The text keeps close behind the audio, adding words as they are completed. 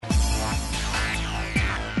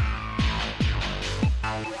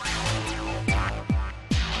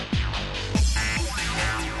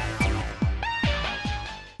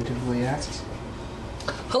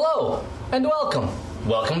And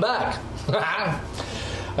welcome back.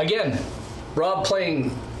 Again, Rob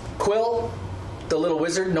playing Quill, the little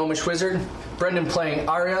wizard, gnomish wizard. Brendan playing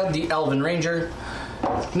Arya, the elven ranger.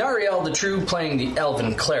 Nariel, the true, playing the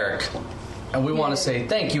elven cleric. And we want to say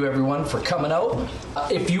thank you, everyone, for coming out.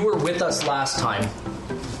 If you were with us last time,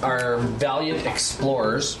 our valiant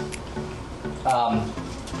explorers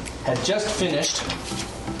had just finished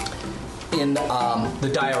in the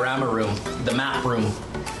diorama room, the map room,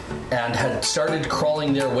 and had started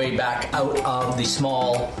crawling their way back out of the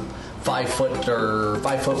small 5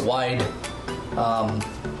 foot wide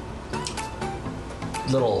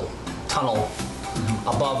little tunnel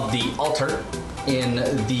above the altar in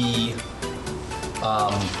the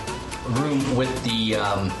room with the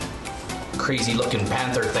crazy looking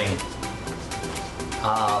panther thing.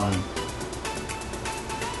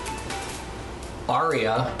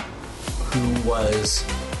 Arya, who was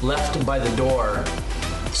left by the door,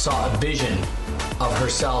 saw a vision of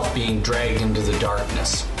herself being dragged into the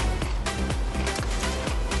darkness.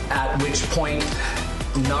 At which point,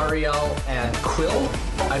 Nariel and Quill,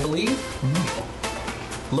 I believe,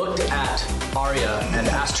 looked at Arya and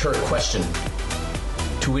asked her a question,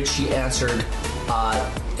 to which she answered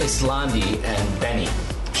Islandi and Benny.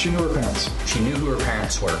 She knew her parents. She knew who her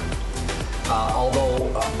parents were. Although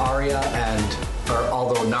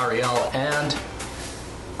Nariel and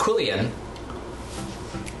Quillian,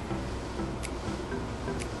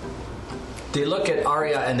 they look at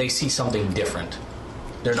Arya and they see something different.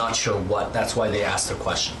 They're not sure what. That's why they ask the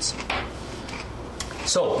questions.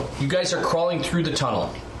 So, you guys are crawling through the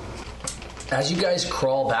tunnel. As you guys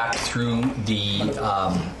crawl back through the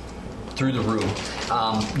room,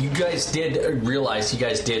 you guys did realize you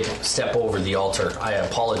guys did step over the altar. I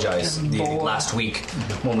apologize. Last week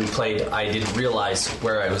when we played, I didn't realize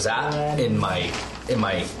where I was at in my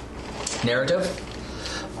narrative.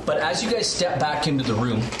 But as you guys step back into the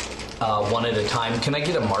room, one at a time, can I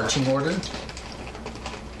get a marching order?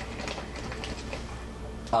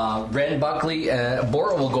 Ren Buckley,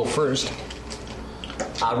 Bora will go first.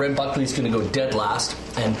 Ren Buckley's going to go dead last,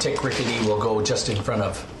 and Tick Rickety will go just in front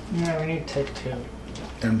of. No, we need Tick too.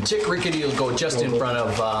 And Tick Rickety will go just in front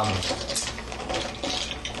of.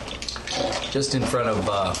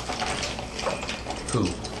 Who?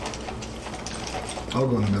 I'll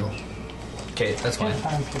go in the middle. Okay, that's fine.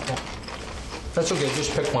 That's okay.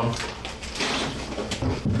 Just pick one.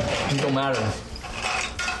 It don't matter.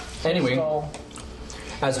 Anyway.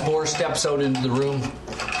 As Boar steps out into the room,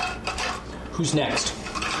 who's next?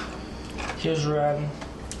 Here's Ren.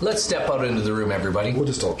 Let's step out into the room, everybody. We'll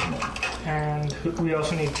just all come in. And we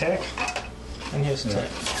also need Tick. And here's Tick.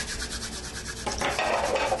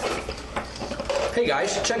 Hey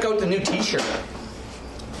guys, check out the new t-shirt.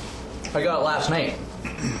 I got it last night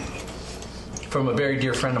from a very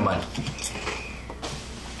dear friend of mine.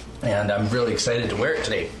 And I'm really excited to wear it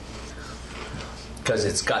today, because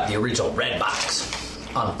it's got the original red box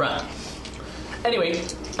on the front. Anyway,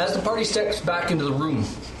 as the party steps back into the room,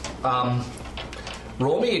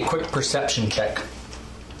 roll me a quick perception check.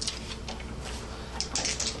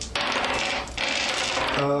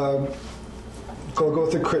 Go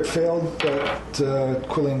with the crit failed, but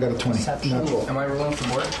Quillian got a 20. Cool. Am I rolling for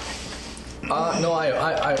Boar? No,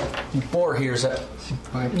 I Boar hears it.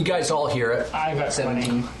 You guys all hear it. I got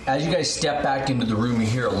 17. As you guys step back into the room, you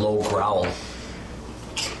hear a low growl.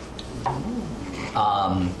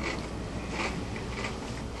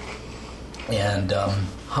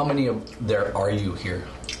 How many of there are you here?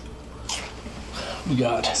 We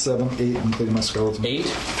got 7, 8, including my skeleton. 8,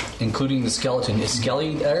 including the skeleton. Is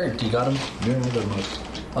Skelly there? Do you got him? Yeah, I got him.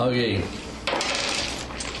 Okay.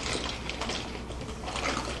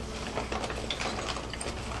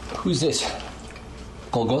 Who's this?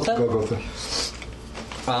 Golgotha? Golgotha.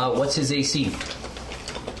 What's his AC?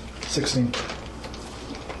 16.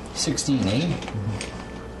 16, eh?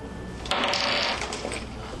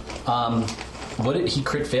 What did he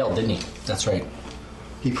crit fail, didn't he? That's right.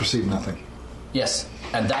 He perceived nothing. Yes,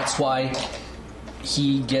 and that's why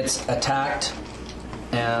he gets attacked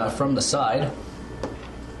from the side.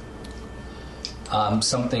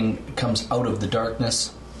 Something comes out of the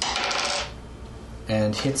darkness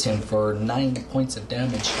and hits him for 9 points of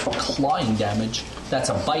damage, clawing damage. That's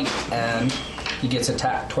a bite, and he gets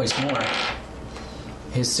attacked twice more.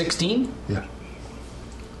 His 16? Yeah.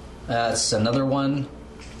 That's another one.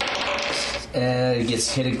 He gets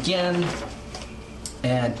hit again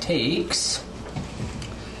and takes,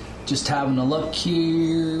 just having a look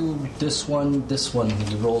here, this one,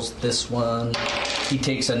 he rolls this one. He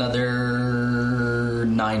takes another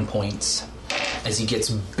 9 points as he gets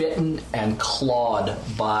bitten and clawed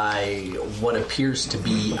by what appears to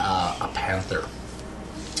be a panther.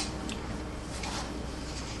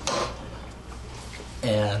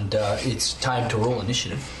 And it's time to roll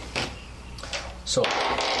initiative. So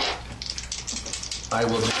I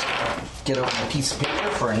will just get out a piece of paper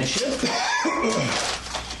for initiative.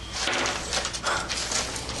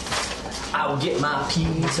 I will get my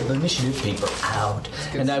piece of initiative paper out,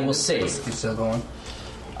 and I will say, Keep still going.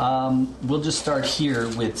 we'll just start here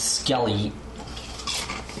with Skelly.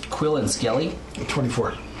 Quill and Skelly.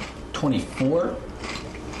 24. 24.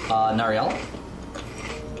 Nariel.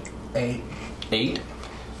 8. 8.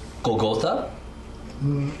 Golgotha.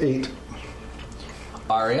 8.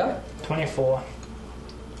 Arya. 24.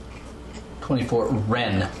 24.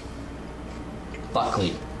 Ren.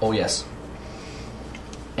 Buckley. Oh, yes.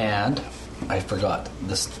 And I forgot.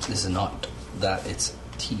 This is not that. It's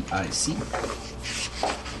TIC.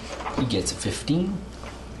 He gets a 15.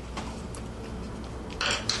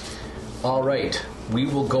 All right. We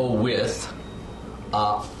will go with...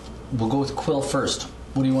 we'll go with Quill first.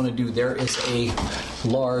 What do you want to do? There is a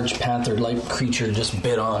large panther-like creature just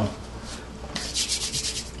bit on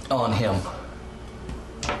him.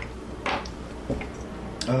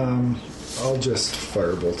 I'll just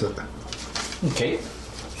firebolt it. Okay.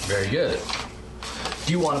 Very good.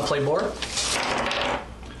 Do you want to play board?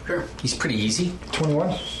 Sure. He's pretty easy.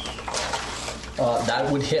 21.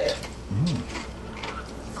 That would hit.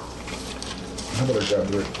 How about I grab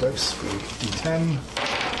the right dice for D10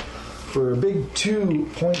 for a big 2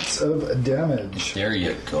 points of damage. There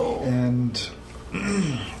you go. And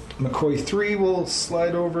McCoy 3 will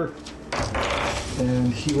slide over,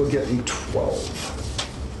 and he will get a 12.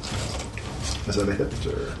 Is that a hit?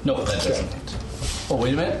 Or? No, that doesn't hit. Oh,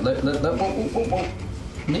 wait a minute. Whoa.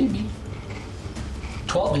 Maybe.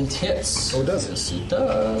 12 hits. Oh, it does. Yes, it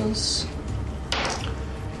does.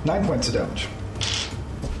 9 points of damage.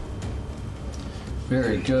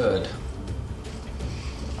 Very good.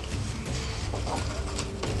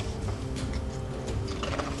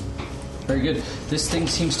 Very good. This thing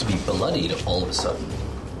seems to be bloodied all of a sudden.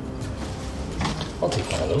 I'll take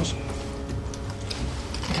one of those.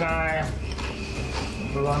 Can I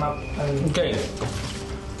run up and... Okay.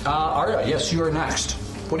 Arya, yes, you are next.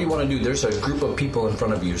 What do you want to do? There's a group of people in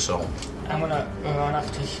front of you, so... I'm gonna run up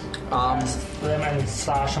to them and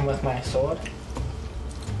slash them with my sword.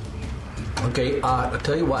 Okay, I'll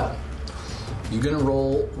tell you what. You're going to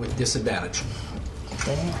roll with disadvantage.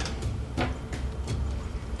 Okay.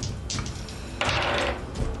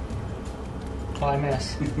 Well, I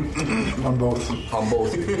miss. On both. On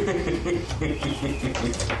both.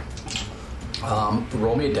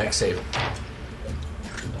 Roll me a dex save.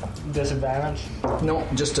 Disadvantage. No,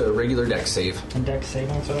 just a regular dex save. And dex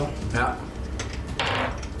saving throw. Yeah.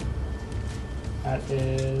 That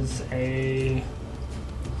is a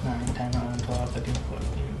 9, 10, 11, 12, 13,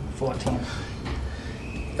 14.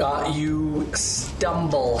 You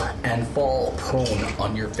stumble and fall prone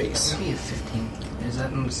on your face. Maybe a 15. Is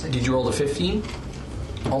that a mistake? Did you roll the 15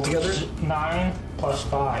 altogether? 9 plus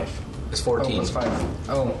 5. It's Oh, 14. plus 5.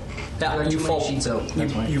 Oh. Yeah, There are you too many fall. sheets out.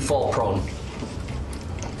 That's why. You fall prone.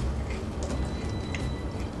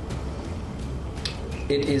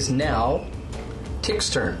 It is now Tick's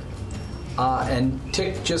turn, and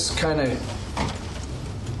Tick just kind of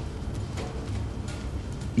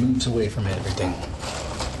moves away from everything.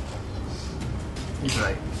 He's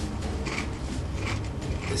right.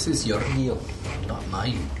 This is your deal, not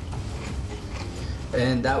mine.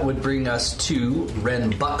 And that would bring us to Ren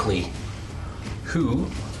Buckley, who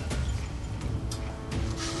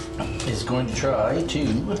is going to try to...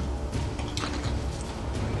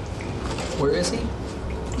 Where is he?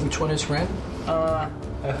 Which one is Ren?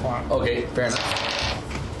 F1. Okay, fair enough.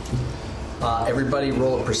 Everybody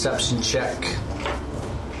roll a perception check,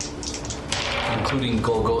 including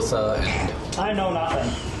Golgotha and... I know nothing.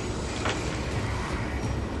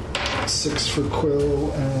 6 for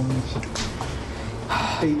Quill and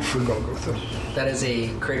 8 for Golgotha. That is a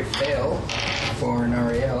crit fail for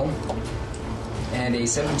Nariel. And a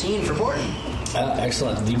 17 for Borton.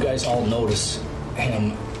 Excellent. You guys all notice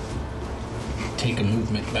him take a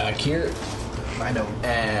movement back here, I don't.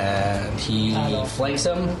 and he I know. flanks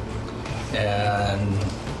him, and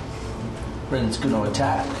Ren's going to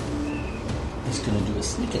attack. He's going to do a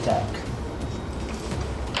sneak attack.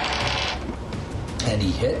 And he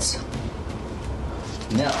hits.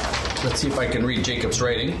 Now, let's see if I can read Jacob's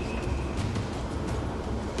writing.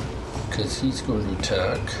 Because he's going to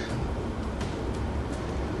attack.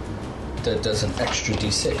 That does an extra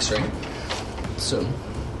d6, right? So,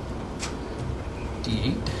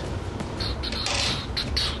 d8.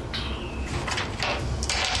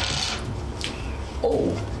 Oh.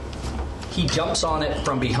 He jumps on it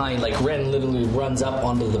from behind, like Ren literally runs up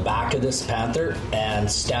onto the back of this panther and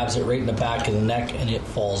stabs it right in the back of the neck, and it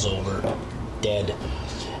falls over, dead.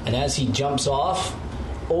 And as he jumps off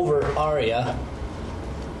over Arya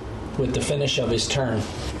with the finish of his turn,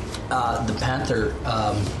 the panther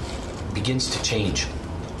begins to change.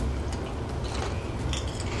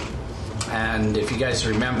 And if you guys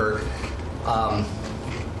remember,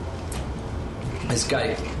 this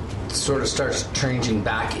guy sort of starts changing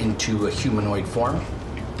back into a humanoid form,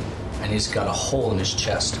 and he's got a hole in his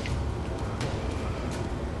chest.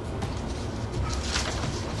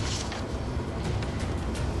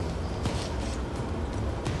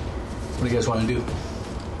 What do you guys want to do?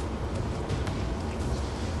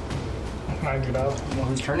 Can I get up? Well,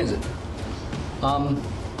 whose turn is it?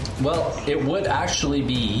 Well, it would actually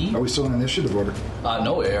be... Are we still in initiative order?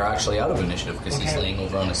 no, we're actually out of initiative because he's laying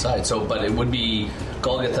over on his side. So, but it would be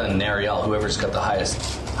Golgotha and Nariel, whoever's got the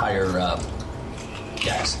higher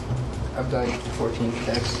dex. I've got 14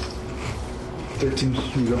 dex. 13.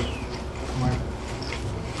 Here you go.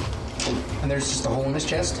 And there's just a hole in his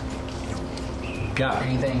chest? Yeah,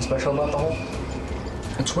 Anything special about the hole?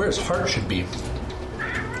 it's where his heart should be.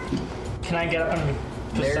 Can I get up and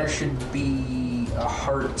There should be a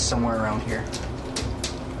heart somewhere around here.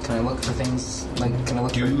 Can I look for things? Like, can I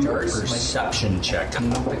look Do for a jars? perception check.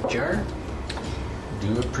 Can I look for a jar?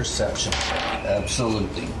 Do a perception check.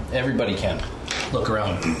 Absolutely. Everybody can. Look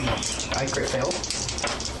around. I crit failed.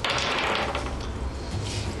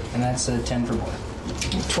 And that's a 10 for boy.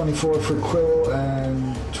 24 for Quill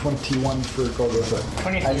and 21 for Golgotha.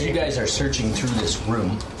 23. As you guys are searching through this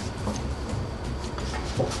room,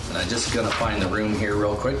 and I'm just going to find the room here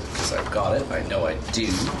real quick because I've got it. I know I do.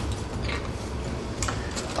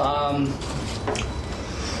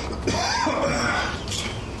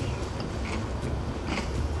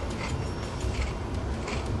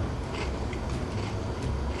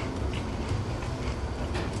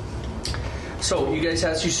 So, you guys,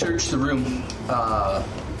 as you search the room,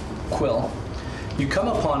 Quill, you come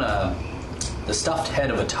upon the stuffed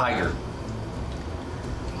head of a tiger.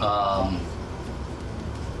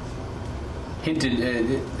 Hinted,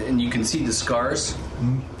 and you can see the scars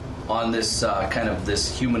on this kind of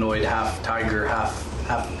this humanoid, half tiger, half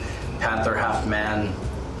panther, half man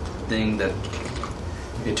thing that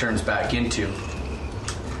it turns back into.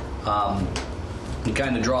 You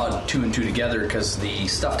kind of draw two and two together because the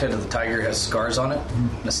stuffed head of the tiger has scars on it,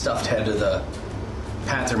 and the stuffed head of the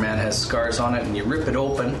panther man has scars on it, and you rip it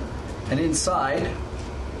open, and inside,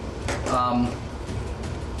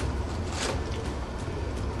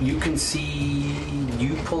 you can see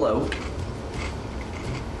you pull out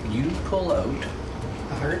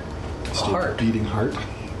A heart? a Still heart. beating heart.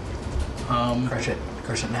 Crush it.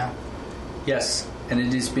 Crush it now. Yes, and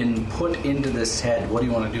it has been put into this head. What do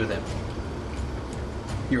you want to do with it?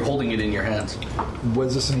 You're holding it in your hands.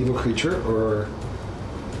 Was this an evil creature, or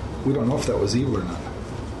we don't know if that was evil or not?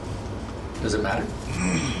 Does it matter?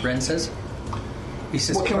 Ren says. He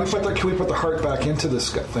says, Well, can we put the heart back into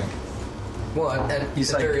this thing? Well, at He's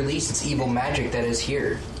the like- very least, it's evil magic that is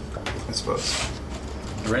here. I suppose.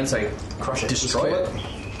 Ren's like, Crush it. destroy it.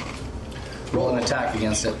 Roll an attack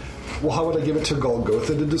against it. Well, how would I give it to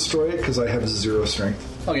Golgotha to destroy it? Because I have 0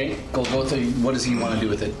 strength. Okay, Golgotha, what does he want to do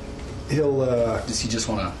with it? He'll Does he just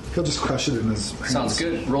want he'll just crush it in his hands. to... Sounds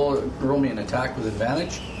good. Roll me an attack with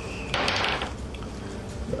advantage.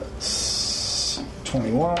 That's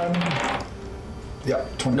 21. Yeah,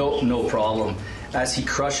 20. No problem. As he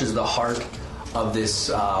crushes the heart of this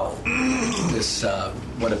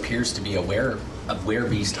what appears to be a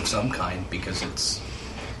werebeast of some kind, because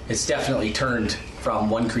it's definitely turned from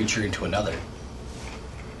one creature into another.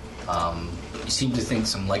 You seem to think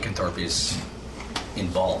some lycanthrope is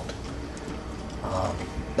involved.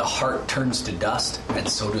 The heart turns to dust, and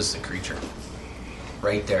so does the creature.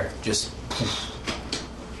 Right there, just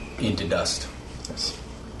into dust. Yes.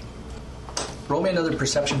 Roll me another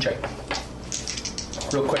perception check.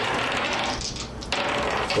 Real quick.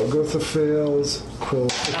 Golgotha fails. Quill.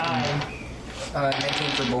 9. 19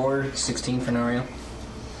 for board, 16 for Nario.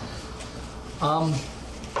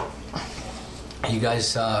 You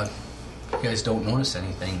guys don't notice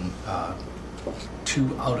anything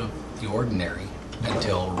too out of the ordinary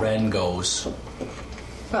until Ren goes,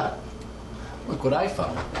 "Huh, look what I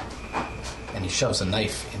found," and he shoves a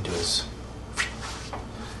knife into his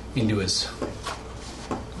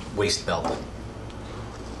waist belt.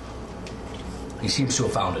 He seems to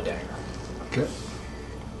have found a dagger. Okay.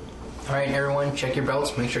 All right, everyone, check your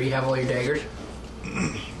belts. Make sure you have all your daggers.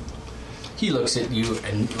 He looks at you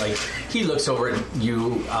and he looks over at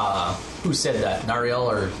you. Who said that? Nariel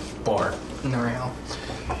or Boar. No.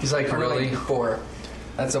 He's like, really? Boar.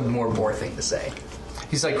 That's a more boar thing to say.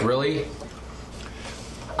 He's like, really?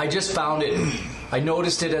 I just found it. I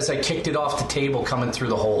noticed it as I kicked it off the table coming through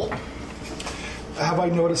the hole. Have I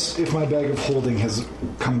noticed if my bag of holding has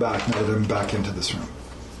come back now that I'm back into this room?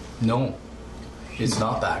 No, it's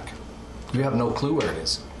not back. You have no clue where it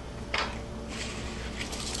is.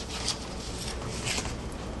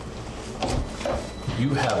 You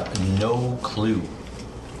have no clue.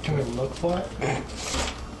 Can we look for it?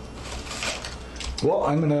 Well,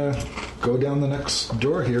 I'm going to go down the next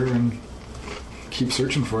door here and keep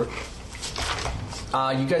searching for it.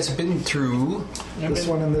 You guys have been through. This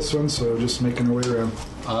one and this one, so just making our way around.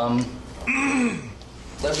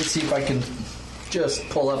 Let me see if I can just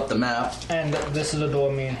pull up the map. And this is the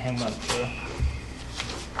door me and him went through.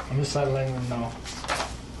 I'm just letting them know.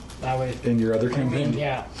 That way. In your other campaign?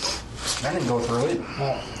 Yeah. I didn't go through it.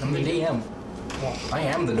 Well, I'm the DM. well, I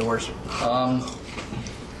am the doors.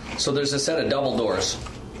 So there's a set of double doors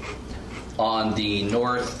on the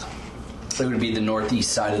north. It would be the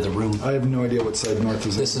northeast side of the room. I have no idea what side north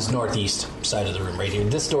is. This is northeast side of the room right here.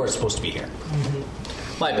 This door is supposed to be here.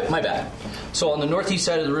 Mm-hmm. My bad. So on the northeast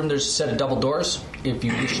side of the room, there's a set of double doors. If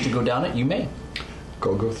you wish to go down it, you may.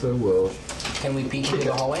 Golgotha will Can we peek into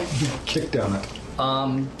the hallway? kick down it.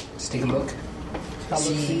 Let's take a look.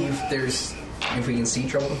 See if we can see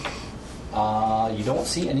trouble. You don't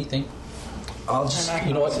see anything. I'll just, and I can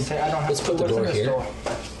you know what? also say I don't have Let's to put the look door through this here door.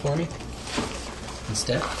 for me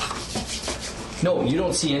instead. No, you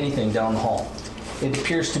don't see anything down the hall. It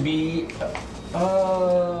appears to be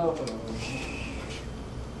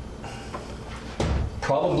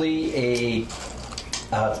probably a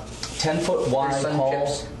 10-foot wide Sun hall.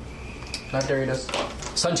 chips. Not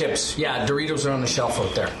Doritos. Sun chips. Yeah, Doritos are on the shelf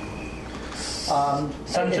out there.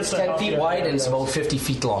 Sun It's chips are 10 feet healthier wide than and it's Doritos. about 50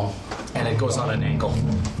 feet long. And it goes on an angle.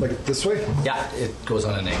 Like this way? Yeah, it goes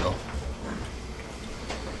on an angle.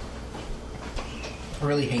 I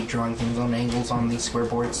really hate drawing things on angles on these square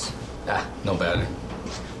boards. Ah, no better.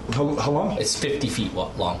 How long? It's 50 feet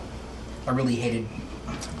long. I really hated.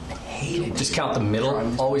 Just count the middle.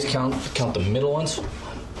 Drawing. Always count the middle ones. 1,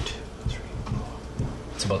 2, 3, 4.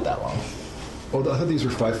 It's about that long. Oh, I thought these were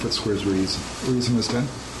 5-foot squares we're using this 10?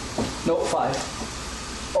 No,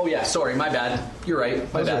 5. Oh yeah, sorry, my bad. You're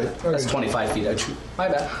right. My That's bad. right. Okay. That's 25 feet. My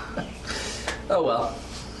bad. Oh well.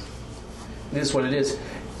 It is what it is.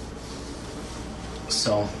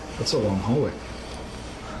 So, That's a long hallway.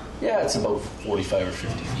 yeah, it's about 45 or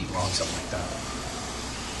 50 feet long, something like that.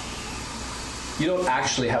 You don't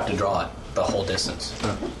actually have to draw it the whole distance.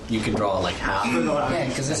 You can draw like half. Yeah,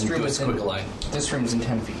 because this and room do a is in, squiggle line. this room's in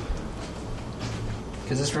 10 feet.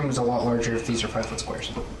 Because this room is a lot larger if these are 5-foot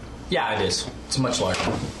squares. Yeah, it is. It's much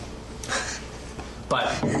larger.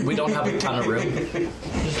 But we don't have a ton of room.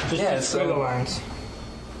 Just Yeah, squiggle lines.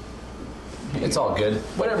 It's all good.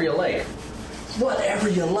 Whatever you like. Whatever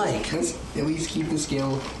you like. Let's at least keep the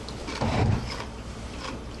scale.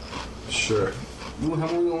 Sure. Ooh,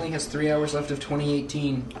 Honolulu only has 3 hours left of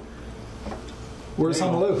 2018. Where's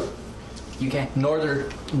Honolulu? UK.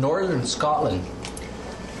 Northern Scotland.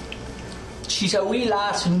 She's a wee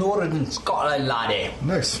lass in Northern Scotland, laddie.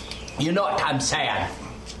 Nice. You know what I'm saying,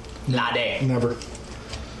 laddie. Never.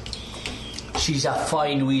 She's a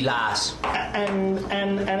fine wee lass. And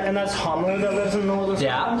that's Honolulu that lives in Northern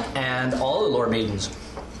Yeah, Scotland? and all the Lore Maidens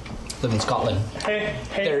live in Scotland. Hey,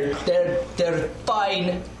 They're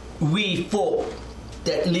fine wee folk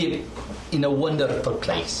that live in a wonderful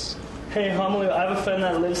place. hey, Honolulu, I have a friend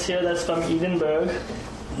that lives here that's from Edinburgh.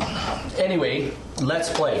 Anyway, let's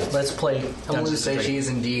play. Let's play. I'm going to Dungeons say and she is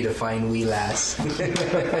indeed a fine wee lass.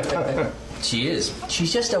 Dragons. She is.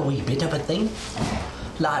 She's just a wee bit of a thing.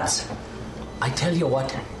 Lads, I tell you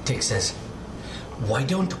what, Tick says. Why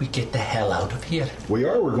don't we get the hell out of here? We're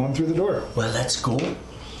going through the door. Well, let's go.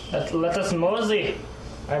 Let us mosey.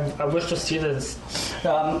 I wish to see this.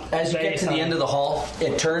 As you get to the end of the hall,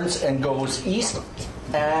 it turns and goes east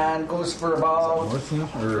and goes for about North now?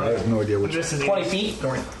 Or I have no idea which. This is 20 feet.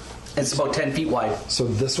 It's about 10 feet wide. So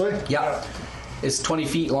this way? Yeah. It's 20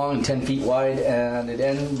 feet long and 10 feet wide, and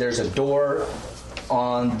there's a door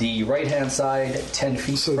on the right-hand side, 10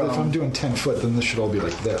 feet So from... if I'm doing 10 foot, then this should all be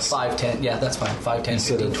like this. 5, 10, yeah, that's fine. 5, 10,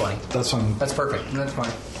 Instead 15, of- 20. That's fine. That's perfect. That's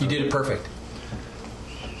fine. You did it perfect.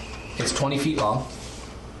 It's 20 feet long.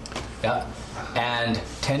 Yeah. And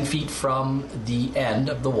 10 feet from the end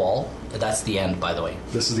of the wall. That's the end, by the way.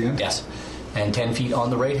 This is the end? Yes. And 10 feet on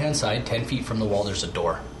the right-hand side, 10 feet from the wall, there's a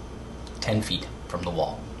door. 10 feet from the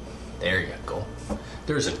wall. There you go.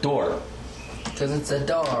 There's a door. Because it's a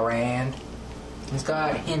door, and it's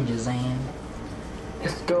got hinges and...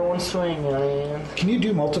 It's going swing, man. Can you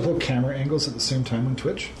do multiple camera angles at the same time on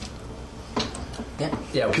Twitch? Yeah.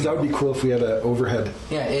 Yeah, Because that would be cool if we had an overhead.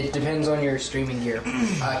 Yeah, it depends on your streaming gear.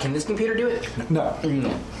 Can this computer do it? No.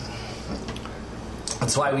 no.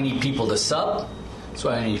 That's why we need people to sub. That's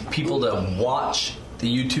why we need people to watch the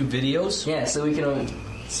YouTube videos. Yeah, so we can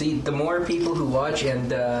see the more people who watch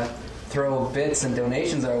and throw bits and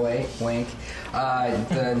donations our way, wink,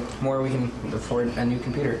 the more we can afford a new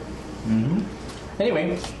computer.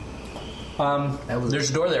 Anyway, That was there's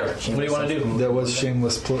a door there. What do you want to do? That was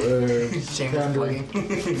shameless shameless pandering.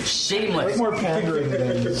 plugging. Shameless. Like more pandering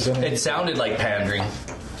than It sounded like pandering.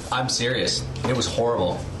 I'm serious. It was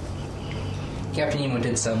horrible. Captain Emo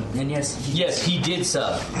did some, and Yes, he did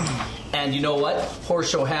sub. And you know what?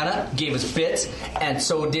 Horse Johanna gave us bits, and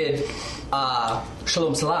so did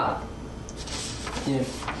Shalom Salam. Yeah.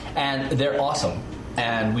 And they're awesome.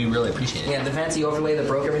 And we really appreciate it. Yeah, the fancy overlay that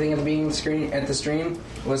broke everything at the beginning of the stream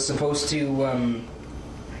was supposed to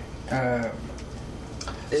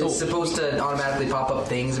it's supposed to automatically pop up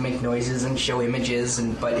things and make noises and show images,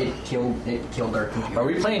 but it killed our computer. Are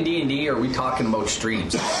we playing D&D or are we talking about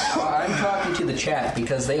streams? I'm talking to the chat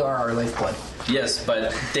because they are our lifeblood. Yes,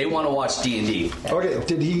 but they want to watch D&D. Okay,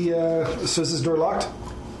 did he... so is this door locked?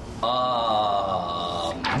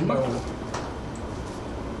 No.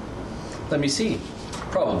 Let me see.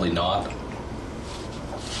 Probably not.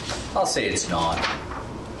 I'll say it's not.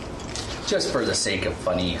 Just for the sake of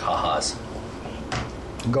funny ha-has.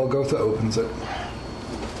 Golgotha opens it.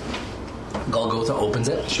 Golgotha opens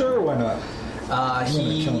it. Sure, why not? I'm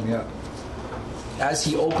gonna kill him, yeah. As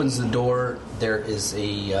he opens the door, there is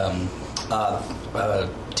a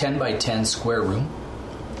 10 by 10 square room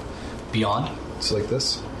beyond. It's like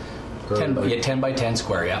this? Or 10 by 10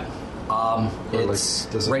 square, yeah. It's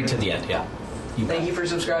like, does it- right to the end, yeah. Thank you for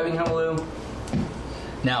subscribing, Hello.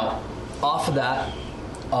 Now, off of that,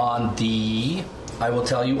 I will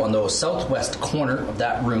tell you, on the southwest corner of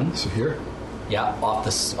that room, So here? yeah, off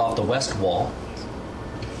the west wall,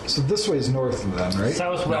 So this way is north then, right?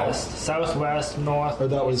 Southwest, north, Or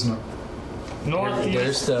that was not...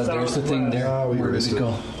 northeast. there's the thing there. Ah, we Where did erased it it.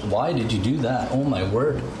 go? Why did you do that? Oh my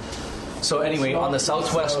word! So anyway, on the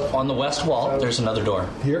southwest, on the west wall, there's another door.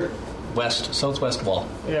 Here? Southwest wall.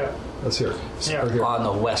 Yeah, That's here. Yeah. Or here. On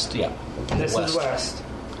the west, yeah. this is west.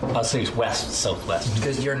 I'll say it's west, southwest.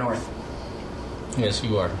 Because you're north. Yes,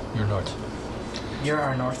 you are. You're north. You're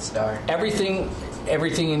our North Star. Everything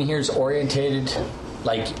in here is orientated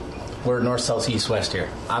like we're north, south, east, west here.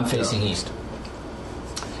 I'm facing east.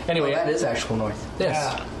 Anyway, That is actual north.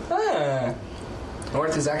 yes. Yeah.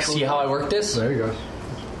 North is actual. See how I work this? There you go.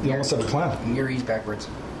 You almost have a plan. You're east backwards.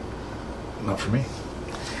 Not for me.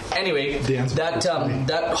 Anyway, Dan's that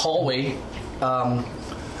that hallway.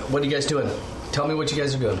 What are you guys doing? Tell me what you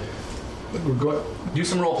guys are doing. We're going... Do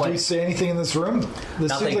some role Do we play. say anything in this room? This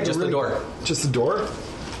Nothing, seems like just a the really... door. Just the door?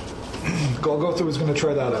 Golgotha was going to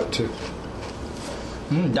try that out too.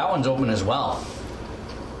 That one's open as well,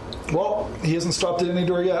 Well, he hasn't stopped at any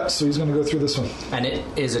door yet, so he's going to go through this one. and it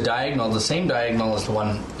is a diagonal, the same diagonal as the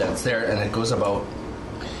one that's there, and it goes about,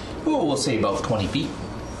 we'll say about 20 feet,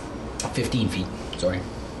 15 feet, sorry,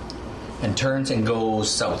 and turns and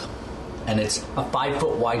goes south, and it's a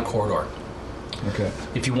 5-foot wide corridor. Okay.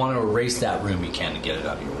 If you want to erase that room, you can to get it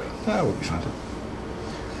out of your way. That would be fine.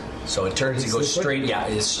 So it turns and It's goes this way? straight. Yeah,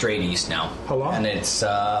 it's straight east now. How long? And it's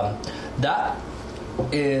that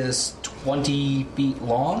is 20 feet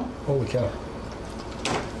long. Holy cow.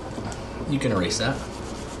 You can erase that.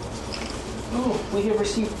 Oh, we have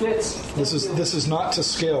received bits. This is not to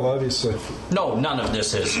scale, obviously. No, none of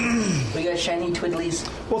this is. We got shiny twiddlies.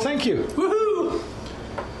 Well, thank you. Woohoo!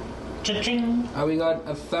 Cha-ching. We got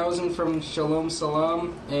 1,000 from Shalom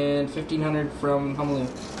Salam and 1,500 from Humlu.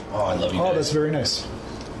 Oh, I love you Oh, guys. that's very nice.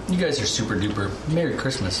 You guys are super duper. Merry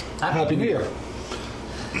Christmas. Happy New Year.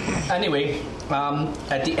 Anyway,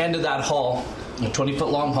 at the end of that hall, a 20-foot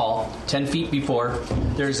long hall, 10 feet before,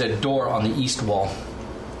 there's a door on the east wall.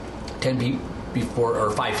 10 feet before, or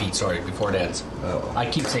 5 feet, sorry, before it ends. Oh. I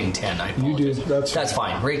keep saying 10. I You do. apologize. That's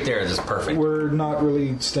fine. Right there is perfect. We're not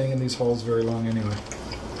really staying in these halls very long anyway.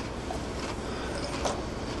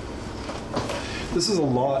 This is a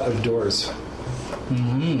lot of doors.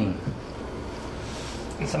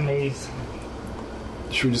 It's a maze.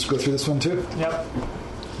 Should we just go through this one too? Yep.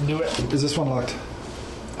 Do it. Is this one locked?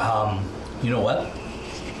 You know what?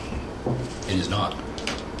 It is not.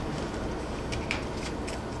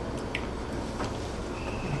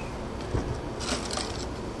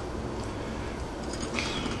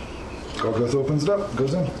 Golgotha opens it up,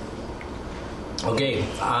 goes in. Okay,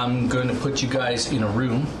 I'm going to put you guys in a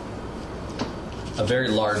room A very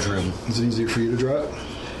large room. Is it easier for you to draw it?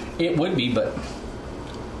 It would be, but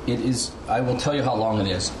it is. I will tell you how long it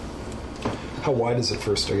is. How wide is it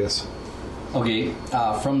first, I guess? Okay,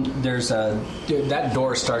 that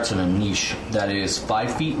door starts in a niche that is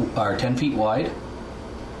 5 feet or 10 feet wide,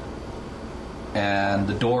 and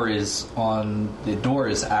the door is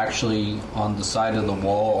actually on the side of the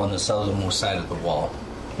wall, on the southernmost side of the wall.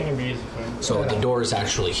 Can be easy for you. So the door is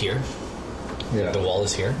actually here. Yeah. The wall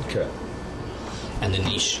is here, Okay. and the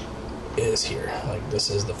niche is here. Like this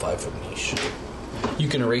is the 5-foot niche. You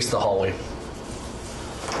can erase the hallway.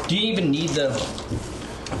 Do you even need it?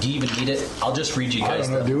 I'll just read you guys.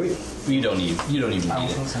 I don't know, do we? You don't even need don't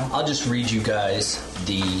it. think so. I'll just read you guys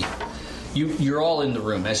you're all in the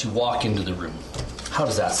room as you walk into the room. How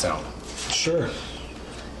does that sound? Sure.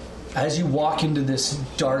 As you walk into this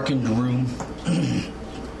darkened room,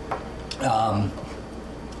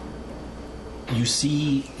 you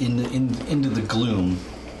see into the gloom.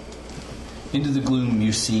 Into the gloom,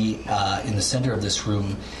 you see in the center of this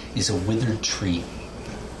room is a withered tree.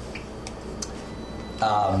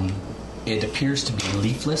 It appears to be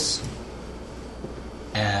leafless,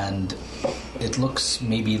 and it looks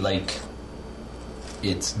maybe like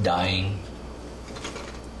it's dying.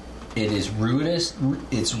 It's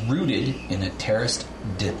rooted in a terraced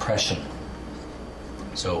depression.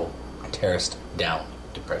 So, terraced down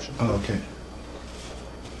depression. Oh, okay.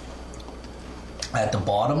 At the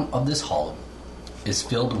bottom of this hollow is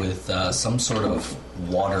filled with some sort of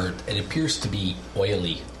water. It appears to be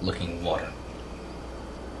oily looking water.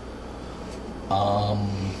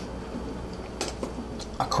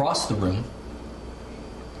 Across the room,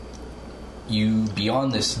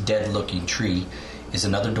 beyond this dead-looking tree, is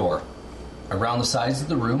another door. Around the sides of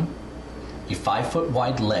the room, a 5-foot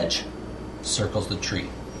wide ledge circles the tree.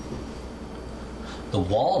 The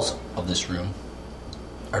walls of this room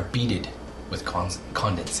are beaded with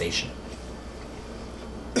condensation.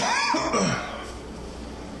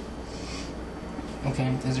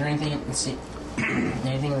 Okay. Is there anything in the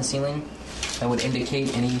anything in the ceiling that would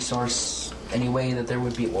indicate any source, any way that there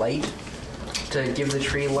would be light to give the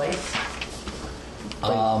tree life?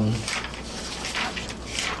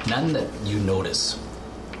 None that you notice.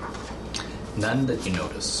 None that you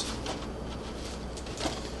notice.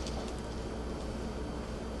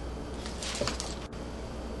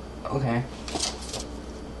 Okay.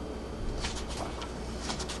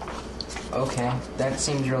 Okay, that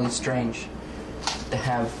seems really strange to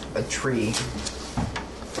have a tree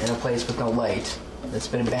in a place with no light that's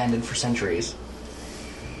been abandoned for centuries.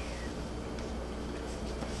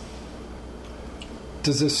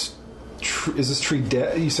 Is this tree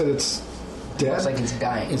dead? You said it's dead? Looks like it's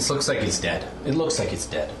dying. It looks like it's dead. It looks like it's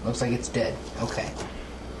dead. Looks like it's dead. Okay.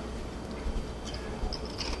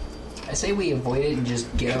 I say we avoid it and just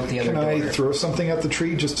get out the other Can door. I throw something at the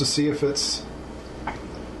tree just to see if it's...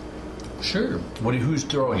 Sure. Who's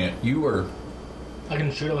throwing it? You or... I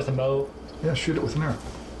can shoot it with a bow. Yeah, shoot it with an arrow.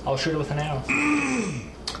 I'll shoot it with an arrow. Do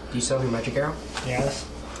you still have your magic arrow? Yes.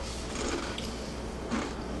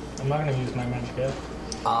 I'm not going to use my magic arrow.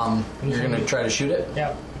 You're going to try to shoot it?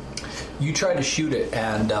 Yeah. You try to shoot it,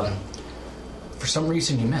 and for some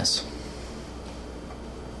reason you miss.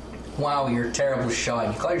 Wow, you're a terrible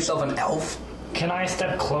shot. You call yourself an elf? Can I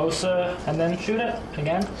step closer and then shoot it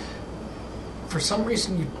again? For some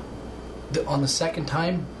reason, on the second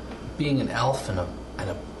time, being an elf and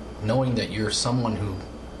knowing that you're someone who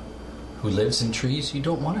lives in trees, you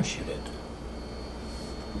don't want to shoot it.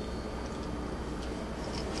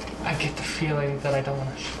 I get the feeling that I don't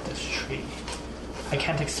want to shoot this tree. I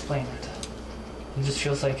can't explain it. It just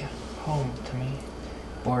feels like home to me.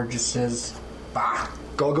 Or just says, bah!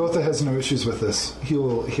 Golgotha has no issues with this. He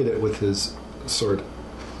will hit it with his sword.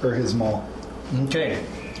 Or his maul. Okay.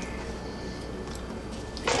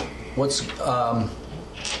 I'll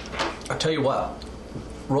tell you what.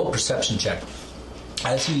 Roll a perception check.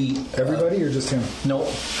 As he... Everybody or just him? No.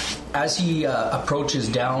 As he approaches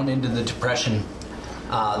down into the depression,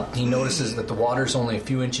 he notices that the water's only a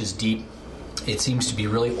few inches deep. It seems to be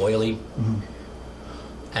really oily. Mm-hmm.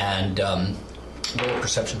 And roll a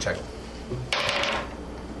perception check.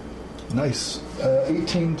 Nice.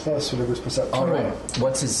 18 plus whatever's perception. All right.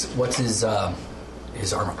 What's his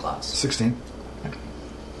armor class? 16.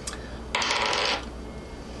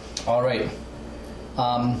 All right.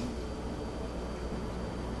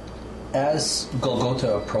 As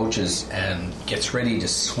Golgotha approaches and gets ready to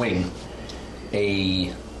swing,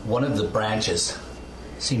 one of the branches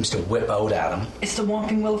seems to whip out at him. It's the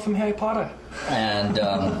Whomping Willow from Harry Potter. And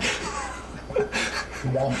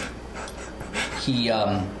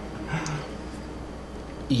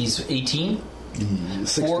he's 18.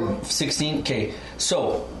 16. 16. Okay,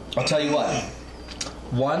 so I'll tell you what.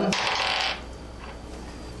 1.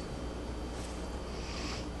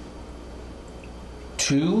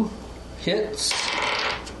 2 hits.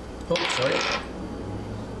 Oh, sorry.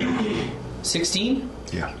 16.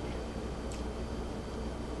 Yeah.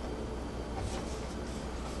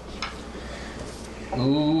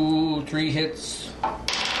 Ooh, 3 hits.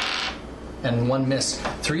 And 1 miss.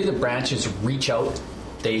 3 of the branches reach out.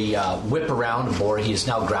 They whip around Bor. He is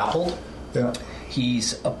now grappled. Yeah.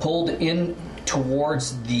 He's pulled in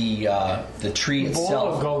towards the tree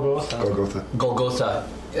itself. Golgotha. Golgotha.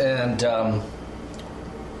 And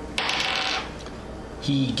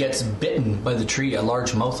he gets bitten by the tree. A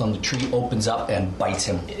large mouth on the tree opens up and bites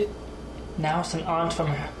him. Now it's an aunt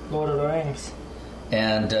from Lord of the Rings.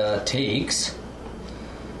 And takes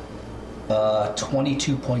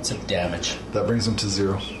 22 points of damage. That brings him to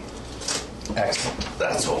 0. Excellent.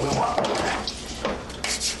 That's what we want.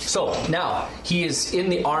 So now he is in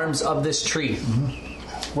the arms of this tree.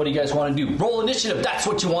 What do you guys want to do? Roll initiative. That's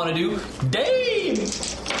what you want to do. Dave!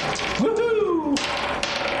 Woohoo!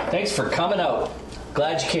 Thanks for coming out.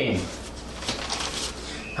 Glad you came.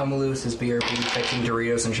 Humaloos' BRB, fetching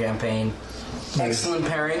Doritos and champagne. Excellent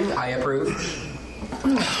pairing. I approve.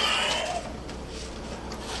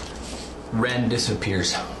 Ren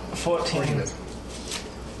disappears. 14.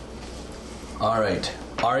 All right.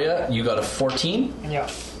 Arya, you got a 14. Yeah.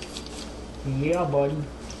 Yeah, buddy.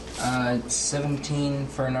 17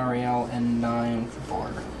 for Nariel and 9 for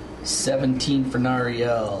Bor. 17 for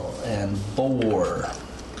Nariel and Bor.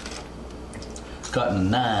 Got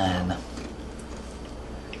 9.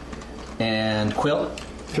 And Quill?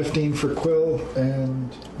 15 for Quill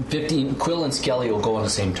and 15. Quill and Skelly will go on the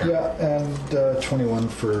same turn. yeah, and 21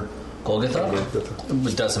 for Golgotha? Golgotha.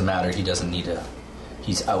 It doesn't matter. He doesn't need to.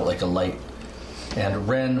 He's out like a light. And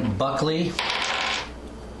Ren Buckley.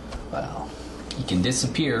 Well, he can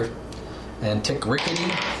disappear. And Tick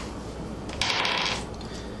Rickety.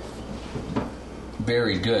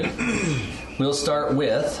 Very good. We'll start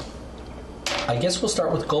with... I guess we'll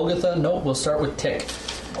start with Golgotha. No, we'll start with Tick.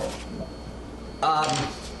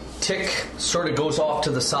 Tick sort of goes off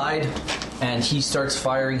to the side, and he starts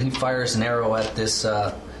firing. He fires an arrow at this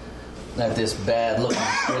bad-looking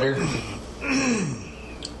critter.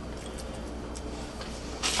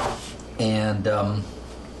 And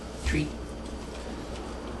Tree.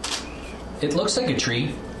 it looks like a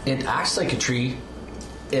tree. It acts like a tree.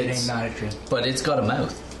 It ain't not a tree. But it's got a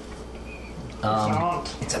mouth. It's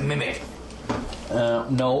not. It's a mimic.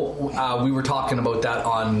 No, we were talking about that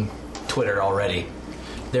on Twitter already.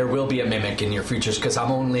 There will be a mimic in your futures because I'm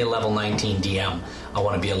only a level 19 DM. I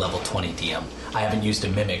want to be a level 20 DM. I haven't used a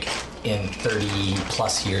mimic in 30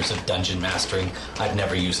 plus years of dungeon mastering. I've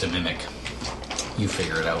never used a mimic. You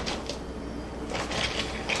figure it out.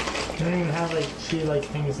 You don't even have like tree-like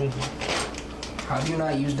things in here. How have you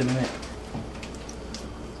not used a mimic?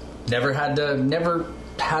 Never had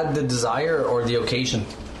the desire or the occasion.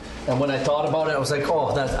 And when I thought about it, I was like,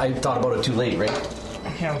 oh, I thought about it too late, right?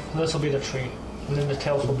 Yeah, this will be the tree. And then the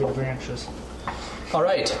tails will be the branches. All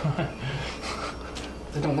right.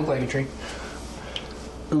 It don't look like a tree.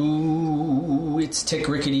 Ooh, it's Tick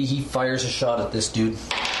Rickety. He fires a shot at this dude.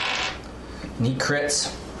 And he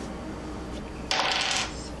crits.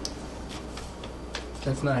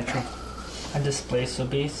 That's not a tree. A displacer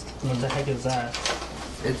beast? What the heck is that?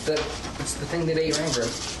 It's the thing that ate Rangrim.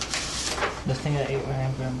 The thing that ate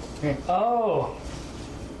Rangrim. Here. Oh!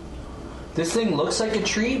 This thing looks like a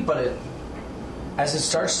tree, but as it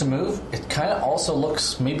starts to move, it kind of also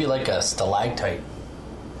looks maybe like a stalactite.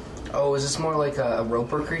 Oh, is this more like a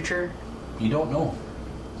roper creature? You don't know.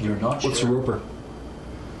 You're not What's a sure. roper?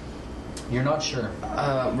 You're not sure.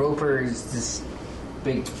 Roper is this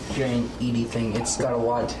big, giant, eaty thing. It's got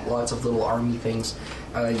lots of little army things.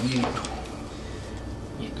 You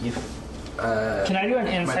Can I do an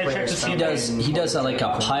insight check to see He does like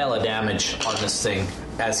a pile of damage on this thing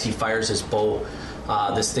as he fires his bow.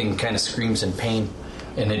 This thing kind of screams in pain,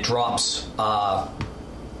 and it drops.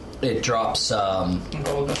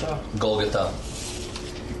 Golgotha,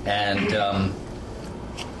 and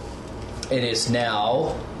it is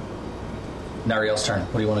now Nariel's turn.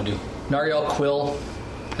 What do you want to do? Nariel, Quill,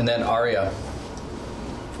 and then Arya.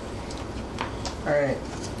 Alright.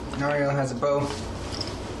 Nariel has a bow.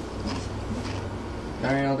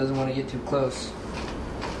 Nariel doesn't want to get too close.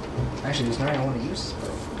 Actually, does Nariel want to use his bow?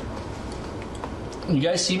 You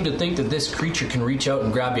guys seem to think that this creature can reach out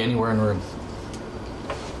and grab you anywhere in the room.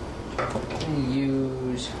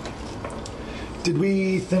 Use... Did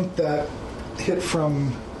we think that hit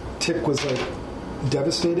from Tick was like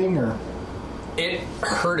devastating, or It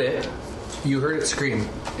hurt it, You heard it scream.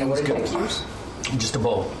 And what was did good. Nick use? Just a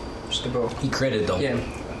bow. Just a bow. He critted though. Yeah,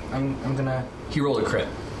 I'm gonna. He rolled a crit.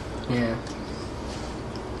 Yeah.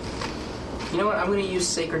 You know what? I'm gonna use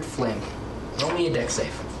Sacred Flame. Roll me a deck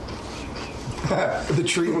save. The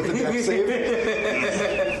tree with the deck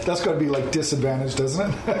save? That's got to be like disadvantage,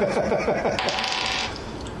 doesn't it?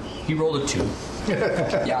 He rolled a 2.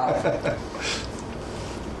 Yeah.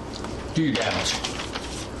 Do your damage.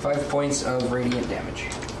 5 points of radiant damage.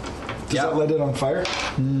 Does that let it on fire?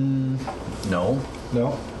 No.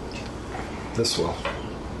 No? This will.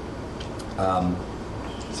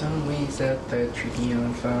 Some we set the tree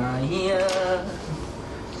on fire.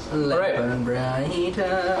 Let Alright. burn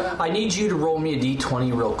brighter. I need you to roll me a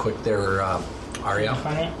d20 real quick there, Arya.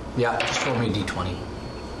 20? Yeah, just roll me a d20.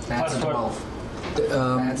 That's a Plus what? 12.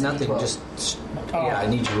 That's Nothing, D12. just... Oh. Yeah, I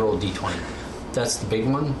need you to roll a d20. That's the big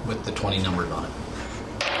one with the 20 numbers on it.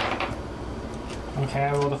 Okay,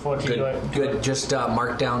 I rolled a 14. Do Good, it. good. Just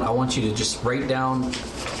mark down. I want you to just write down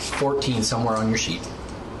 14 somewhere on your sheet.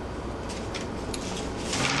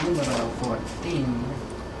 Numero 14.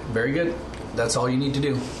 Very good. That's all you need to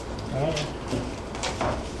do. Alright.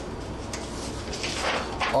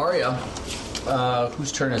 Arya,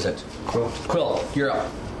 whose turn is it? Quill. Quill, you're up.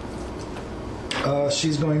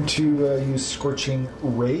 She's going to use Scorching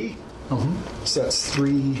Ray. So that's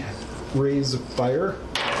 3 rays of fire.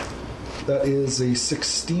 That is a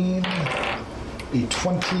 16, a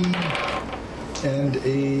 20, and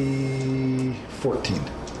a 14.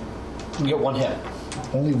 You get 1 hit.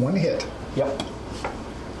 Only 1 hit. Yep.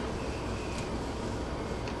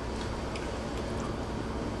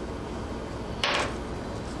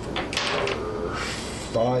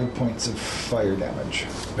 Five points of fire damage.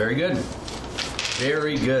 Very good.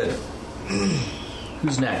 Very good.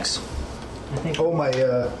 Who's next? I think Oh, my,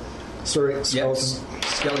 sorry, skeleton. Yes.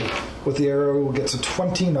 Skelly. With the arrow gets a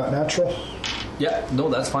 20, not natural. Yeah, no,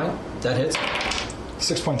 that's fine. That hits.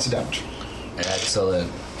 6 points of damage.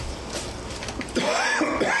 Excellent.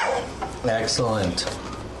 Excellent.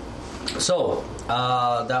 So,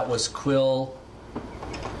 that was Quill.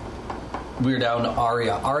 We're down to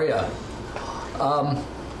Arya. Arya,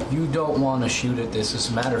 you don't want to shoot at this. As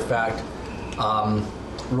a matter of fact,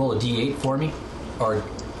 roll a d8 for me. Or,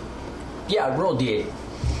 yeah, roll a d8.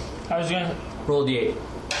 I was going to... Roll a d8.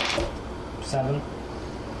 7.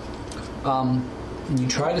 You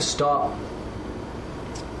try to stop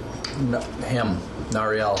him,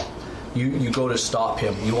 Nariel. You go to stop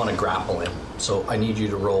him. You want to grapple him. So I need you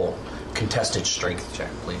to roll contested strength check,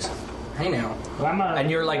 please. Hey now. Well, I'm not,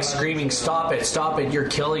 And you're like screaming, "Stop it! Stop it! You're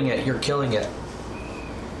killing it! You're killing it!"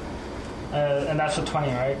 and that's a 20,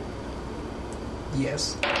 right?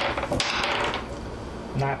 Yes.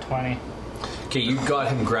 Not 20. Okay, you got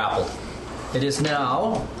him grappled. It is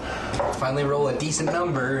now Finally roll a decent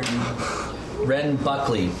number. And Ren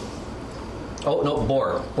Buckley. Oh no,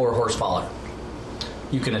 Boar Horsefaller.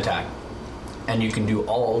 You can attack, and you can do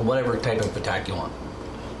whatever type of attack you want.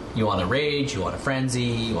 You want a rage, you want a frenzy,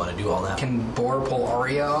 you want to do all that. can Boar pull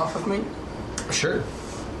Arya off of me? Sure,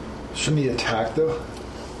 Shouldn't he attack, though?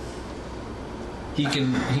 he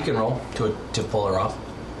can roll to pull her off.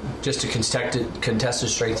 Just a contested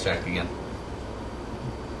strength check again.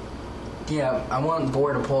 Yeah, I want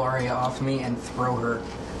Boar to pull Arya off me and throw her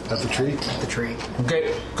At the tree? at the tree.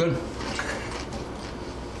 Okay, good.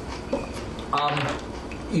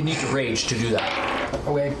 You need to rage to do that.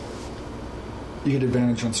 Okay. You get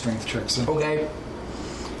advantage on strength checks. So. Okay.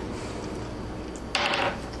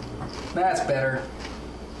 That's better.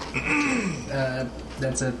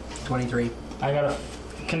 That's a 23. I got a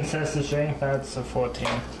contested strength. That's a 14.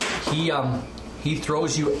 He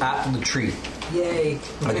throws you at the tree, Yay.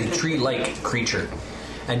 like a tree-like creature,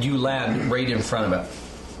 and you land right in front of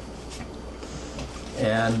it.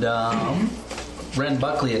 And Ren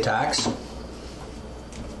Buckley attacks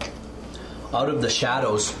out of the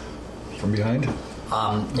shadows. From behind?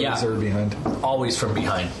 Or Yeah, is there behind? always from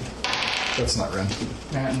behind. That's not Ren.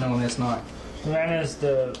 No, that's not. Ren is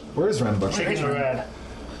the Where is Ren Buck? chicken red.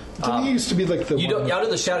 Didn't he used to be like the You one... don't out of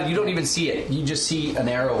the shadow. You don't even see it. You just see an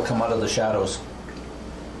arrow come out of the shadows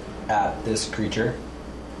at this creature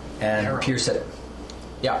and Arrow. pierce it.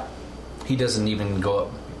 Yeah, he doesn't even go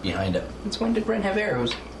up behind it. Since when did Ren have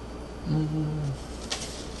arrows? I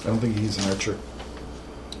don't think he's an archer.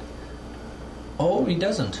 Oh, he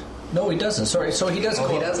doesn't. No, he doesn't. Sorry. So he does. Oh,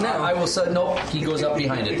 go he does up. now. I will say no. He goes up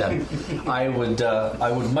behind it then. I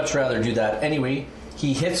would much rather do that. Anyway,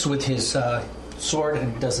 he hits with his sword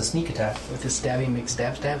and does a sneak attack. With his stabby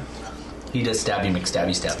McStab? He does stabby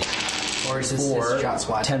McStabby stabby. Or is this For his shot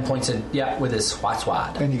swat? 10 points in. Yeah, with his swat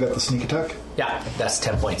swat. And you got the sneak attack? Yeah, that's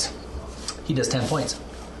 10 points. He does 10 points.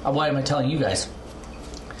 Why am I telling you guys?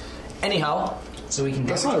 Anyhow, So we can.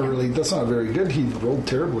 That's not very good. He rolled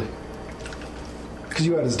terribly. Because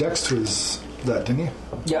you had his dex to that, didn't you?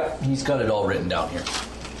 yeah, he's got it all written down here.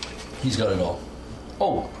 He's got it all.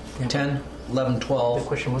 Oh, Yeah. 10, 11, The 12.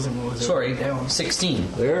 question wasn't what was it. Sorry, Down. 16.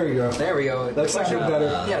 There you go. There we go. That sounded better.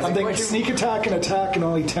 Yeah, I'm the thinking question- sneak attack and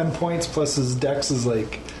only 10 points plus his dex is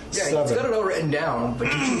like Yeah, 7. he's got it all written down, but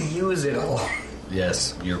did you use it all?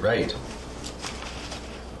 Yes, you're right.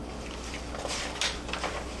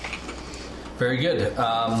 Very good.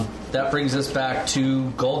 That brings us back to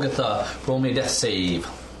Golgotha. Roll me a death save.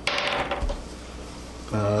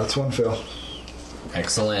 That's one fail.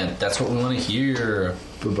 Excellent. That's what we want to hear.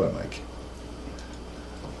 Goodbye, Mike.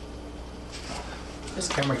 This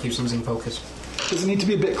camera keeps losing focus. Does it need to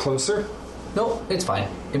be a bit closer? No, it's fine.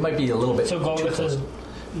 It might be a little bit So too Golgotha's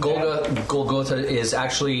close. Golgotha is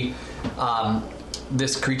actually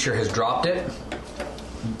this creature has dropped it.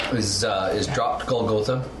 Is dropped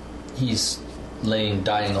Golgotha. He's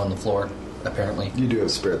dying on the floor, apparently. You do have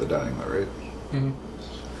spare the dying, though, right?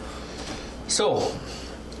 So,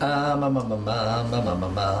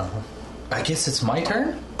 I guess it's my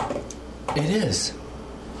turn? It is.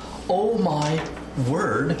 Oh my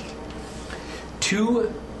word. Two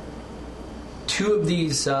of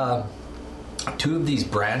these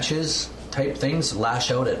branches type things lash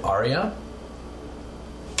out at Arya.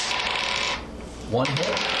 One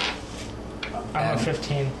hit. I'm a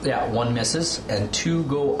 15. Yeah, one misses, and 2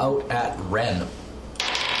 go out at Ren.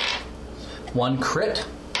 1 crit,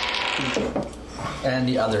 and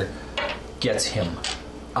the other gets him.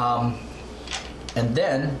 And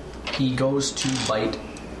then he goes to bite.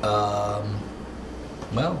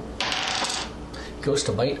 Goes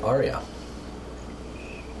to bite Arya.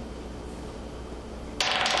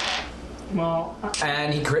 Well,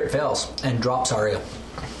 And he crit fails and drops Arya.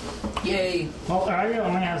 Yay! Arya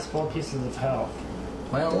only has 4 pieces of health.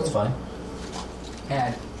 Well, that's fine.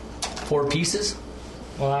 Add. 4 pieces?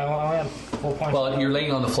 Well, I only have 4 points. Well, you're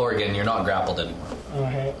laying on the floor again. You're not grappled anymore.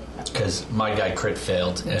 Okay. Because my guy crit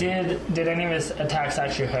failed. and- Did any of his attacks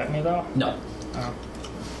actually hurt me though? No.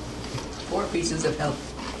 4 pieces of health.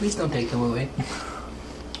 Please don't take them away.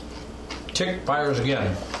 Tick fires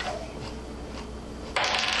again.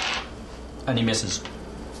 And he misses.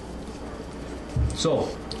 So,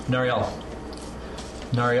 Nariel.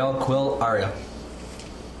 Nariel, Quill, Arya.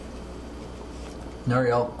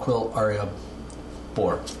 Nariel, Quill, Arya.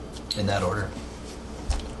 4. In that order.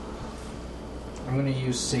 I'm gonna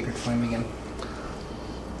use Sacred Flame again.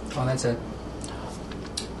 Oh, that's a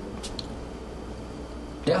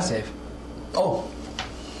Yeah. save. Oh,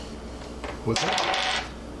 What's that?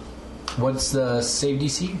 what's the save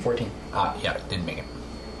DC? 14. Yeah, didn't make it.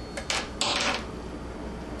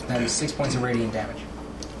 That is 6 points of radiant damage.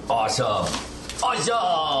 Awesome.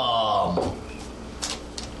 Awesome.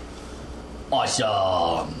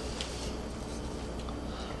 Awesome.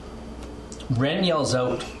 Ren yells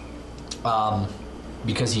out,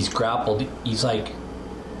 because he's grappled. He's like,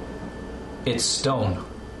 it's stone.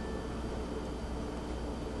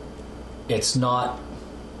 It's not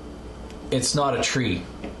a tree.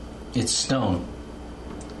 It's stone.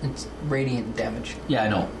 It's radiant damage. Yeah, I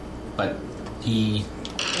know. But he...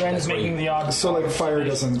 Ren's That's what making you- the odd. So, like, fire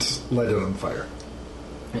doesn't light it on fire.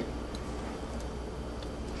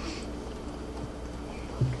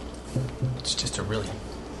 It's just a really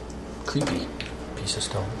creepy piece of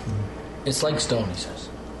stone. It's like stone, he says.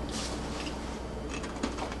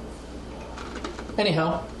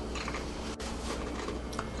 Anyhow.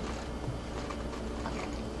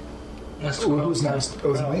 Ooh, who's next?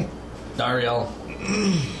 Oh, is it me? Nariel.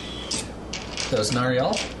 Does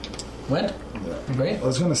Nariel went? Right? I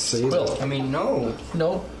was going to say Quill. that. I mean, no.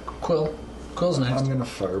 No. Quill. Quill's next. I'm going to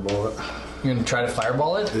fireball it. You're going to try to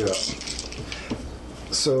fireball it? Yeah.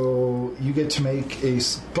 So you get to make a...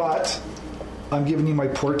 But I'm giving you my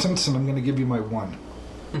portent, and I'm going to give you my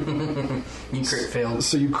 1. You crit failed.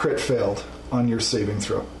 So you crit failed on your saving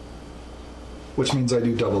throw. Which means I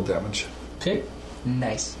do double damage. Okay.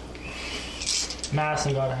 Nice.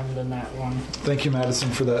 Madison got him the nat 1. Thank you, Madison,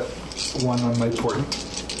 for that 1 on my portent.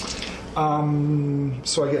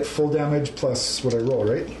 So I get full damage plus what I roll,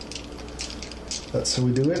 right? That's how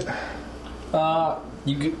we do it.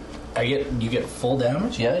 You get full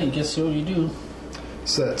damage? Yeah, you guess so you do.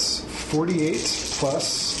 So that's 48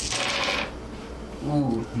 plus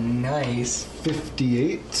Ooh, nice.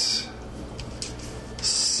 58,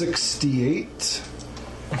 68,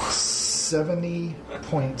 70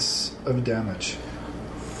 points of damage.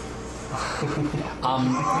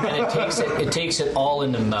 And it takes it all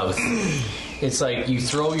in the mouth. It's like you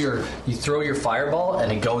throw your fireball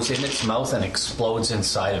and it goes in its mouth and explodes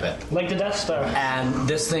inside of it. Like the Death Star. And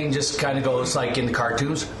this thing just kind of goes like in the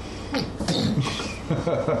cartoons,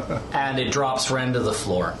 and it drops Ren to the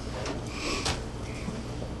floor.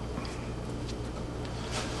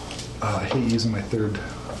 I hate using my third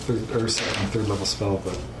level spell,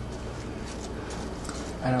 but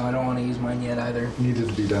I know I don't want to use mine yet either. needed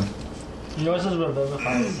to be done. Yours is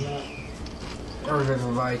Revivify, isn't it? Or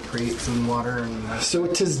Revivify, create food and water, and So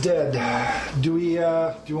it is dead. Do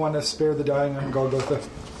you want to spare the dying on Golgotha?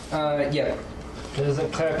 yeah. Because the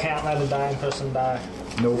cleric can't let a dying person die.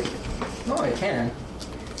 Nope. No, I can.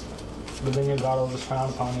 But then your god will just frown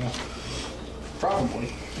upon you.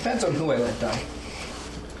 Probably. Depends on who I let die.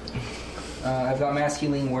 I've got Mass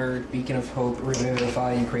Healing Word, Beacon of Hope,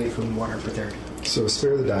 Revivify, and Create Food and Water for third. So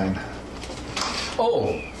spare the dying.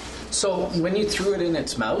 Oh, so when you threw it in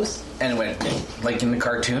its mouth and it went like in the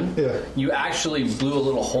cartoon, Yeah. you actually blew a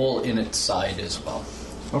little hole in its side as well.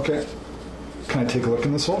 Okay. Can I take a look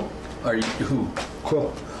in this hole? Are you who?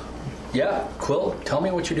 Quill. Yeah, Quill. Tell me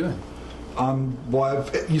what you're doing. Well,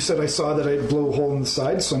 you said I saw that I'd blow a hole in the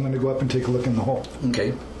side, so I'm going to go up and take a look in the hole.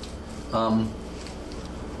 Okay.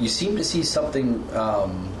 You seem to see something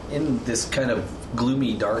in this kind of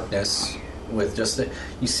gloomy darkness with just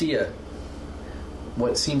you see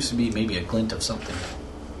what seems to be maybe a glint of something.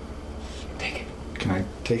 Take it. Can I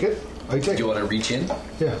take it? I take Do you it. want to reach in?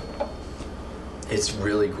 Yeah. It's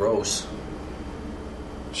really gross.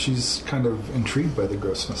 She's kind of intrigued by the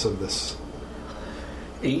grossness of this.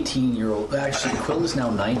 18-year-old. Actually, Quill is now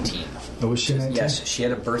 19. Oh, is she 19? Yes, she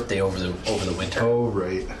had a birthday over the winter. Oh,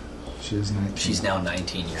 right. She is 19. She's now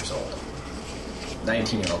 19 years old.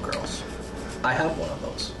 19-year-old girls. I have one of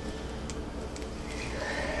those.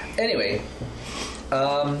 Anyway,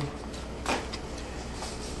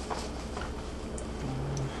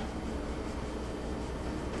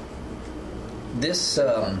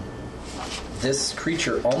 this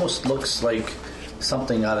creature almost looks like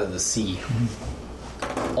something out of the sea.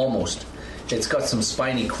 Almost. It's got some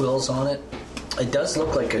spiny quills on it. It does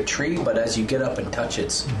look like a tree, but as you get up and touch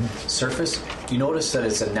its surface, you notice that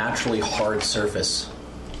it's a naturally hard surface.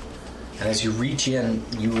 And as you reach in,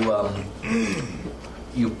 you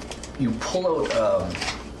pull out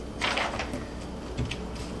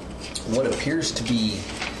what appears to be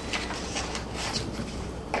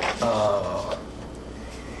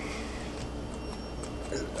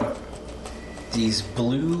these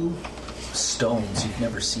blue stones. You've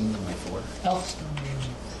never seen them before. Elfstone.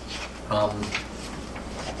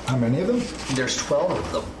 How many of them? There's 12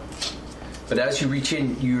 of them. But as you reach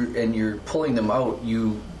in, you're pulling them out.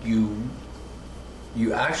 You're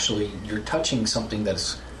touching something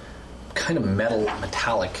that's kind of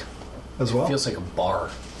metallic. As well? It feels like a bar.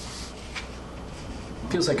 It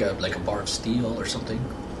feels like a bar of steel or something.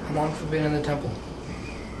 How long have we been in the temple?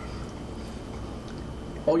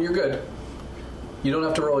 Oh, you're good. You don't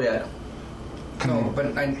have to roll yet. No, but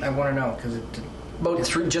I want to know because it. About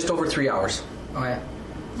just over 3 hours. Oh yeah.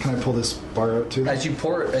 Can I pull this bar out too? As you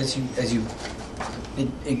pour it,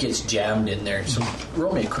 it gets jammed in there. So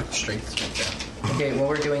roll me a quick strength check there. Okay, while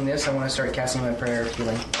we're doing this, I want to start casting my prayer of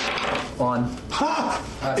healing. On. Ha!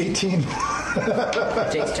 18.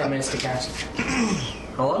 It takes 10 minutes to cast.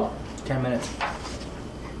 How long? 10 minutes.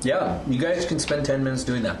 Yeah, you guys can spend 10 minutes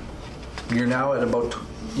doing that. You're now at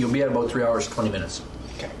you'll be at about 3 hours, 20 minutes.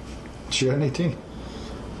 Okay. She got an 18.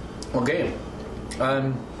 Okay.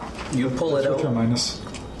 You pull it With her out. minus.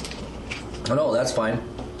 Oh no, that's fine.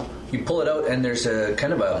 You pull it out, and there's a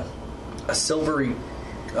kind of a silvery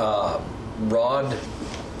rod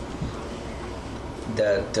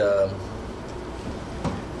that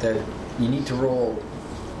you need to roll.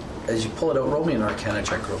 As you pull it out, roll me an Arcana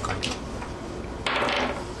check real quick.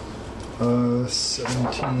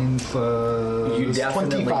 17 plus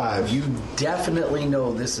 25. You definitely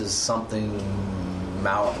know this is something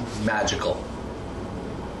magical.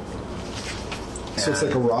 So it's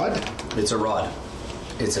like a rod? It's a rod.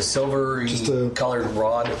 It's a silvery colored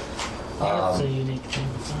rod. That's a unique thing.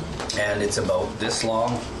 And it's about this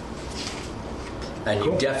long. And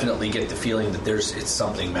you definitely get the feeling that it's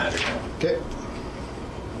something magical. Okay.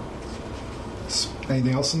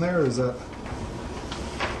 Anything else in there, or is that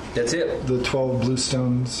That's it. the 12 blue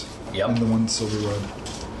stones and the one silver rod?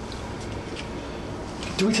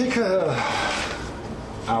 Do we take a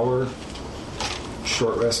hour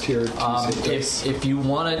short rest here? If you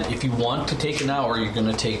want to take an hour, you're going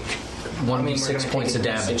to take 1d6 points of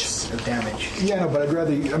damage. Yeah, no, but I'd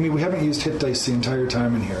rather. I mean, we haven't used hit dice the entire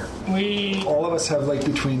time in here. All of us have like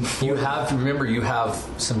between 4. You have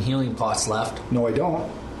some healing pots left. No, I don't.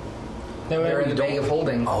 They're in the bag of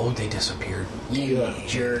holding. Oh, they disappeared. You Yeah.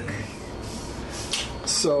 jerk.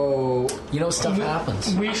 So You know, stuff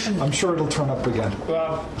happens. We should. I'm sure it'll turn up again.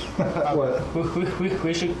 Well, What?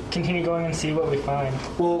 we should continue going and see what we find.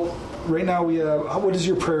 Well, right now we what does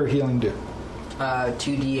your prayer healing do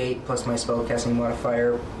 2d8 plus my spellcasting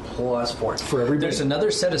modifier plus 4. for everybody? There's another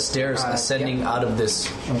set of stairs ascending out of this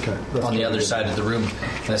Okay. that's on the what other we did. side of the room,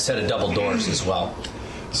 and a set of double doors as well.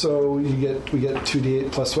 So we get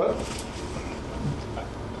 2d8 plus what?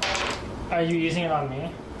 Are you using it on me?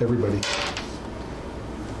 Everybody.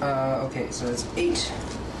 Okay, so that's 8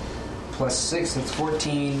 plus 6, that's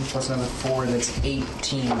 14, plus another 4, that's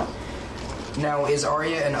 18. Now, is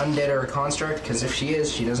Arya an undead or a construct? Because if she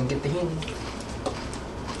is, she doesn't get the healing.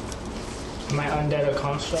 Am I undead or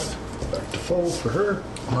construct? Back to full for her.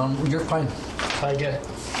 You're fine. So I get.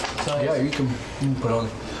 So Yeah, you can put on.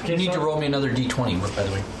 Okay, You need so- to roll me another d20, by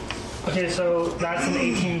the way. Okay, so that's an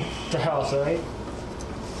 18 to health, right?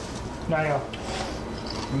 No.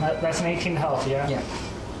 That's an 18 to health, yeah? Yeah.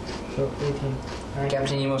 So 18. Right.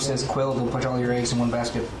 Captain Nemo says, Quill, go put all your eggs in one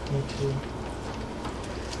basket. 22.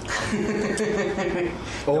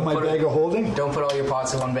 Oh, my put it- bag of holding? Don't put all your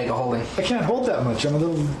pots in one bag of holding. I can't hold that much. I'm a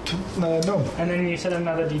little gnome. And then you said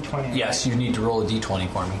another d20. Yes, you need to roll a d20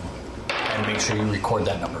 for me, and make sure you record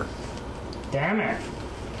that number. Damn it.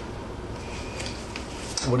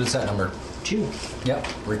 What is that number? 2. Yep,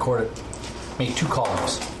 record it. Make 2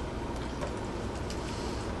 columns.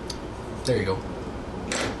 There you go.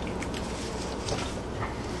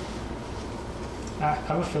 I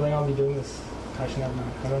have a feeling I'll be doing this. Actually, never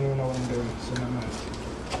mind. I don't even know what I'm doing, so never mind.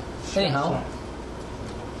 Anyhow,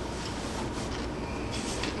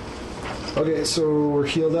 Okay, so we're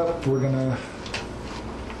healed up. We're gonna.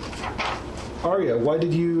 Arya, why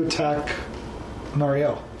did you attack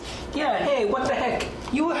Nariel? Yeah, hey, what the heck?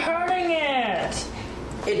 You were hurting it!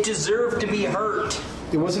 It deserved to be hurt.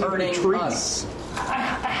 It wasn't a Hurting retreat. us. I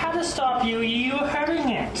had to stop you. You were hurting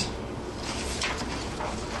it.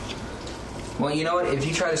 Well, you know what? If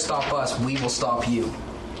you try to stop us, we will stop you.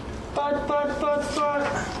 But.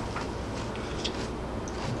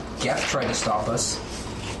 Geth tried to stop us.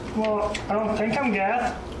 Well, I don't think I'm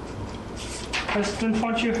Gath. I just didn't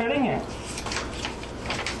want you hurting it.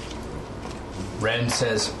 Ren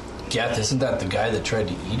says, Geth, isn't that the guy that tried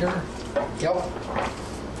to eat her? Yep.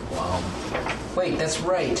 Wow. Wait, that's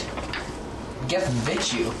right. Geth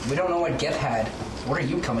bit you. We don't know what Geth had. What are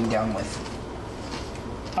you coming down with?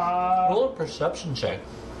 Roll a perception check.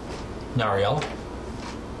 Nariel.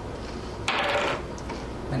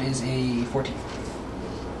 That is a 14.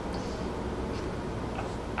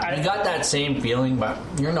 You got that same feeling, but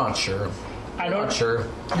you're not sure. I Not don't. sure.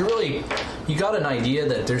 You got an idea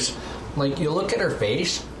that there's, like, you look at her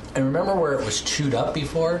face, and remember where it was chewed up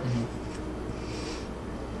before? Mm-hmm.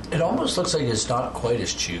 It almost looks like it's not quite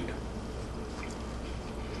as chewed.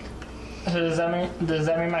 So does that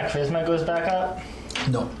mean my charisma goes back up?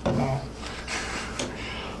 No. Oh.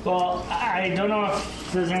 Well, I don't know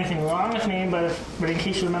if there's anything wrong with me, but in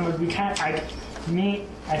case you remember,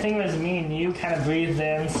 I think it was me and you kind of breathed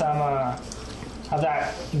in some of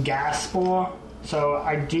that gas spore. So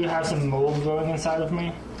I do have some mold growing inside of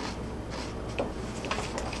me.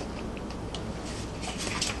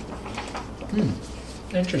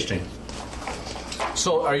 Interesting.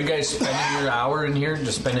 So, are you guys spending your hour in here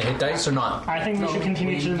to spend a hit dice or not? I think we should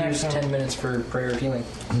continue to the next use one. 10 minutes for prayer of healing.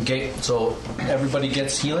 Okay, so everybody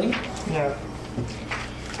gets healing? Yeah.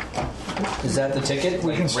 Is that the ticket?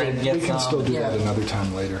 We can still, do yeah. that another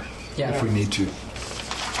time later Yeah. if we need to.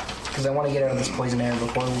 Because I want to get out of this poison air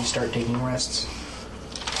before we start taking rests.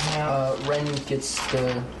 Yeah. Ren gets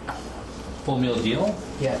the... Full meal deal?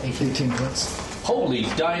 Yeah, 18. 18 points. Holy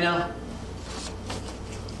Dinah!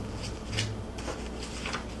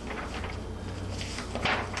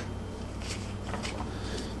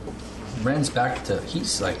 Ren's back to,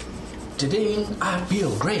 he's like, today I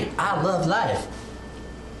feel great. I love life.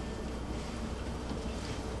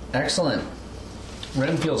 Excellent.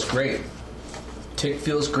 Ren feels great. Tick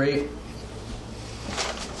feels great.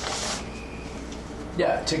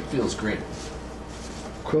 Yeah, Tick feels great.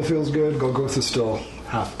 Quill feels good. Golgotha is still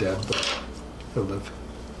half dead, but he'll live.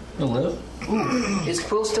 You'll live? Is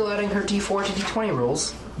Quill still adding her D4 to D20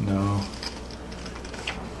 rolls? No.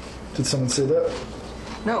 Did someone say that?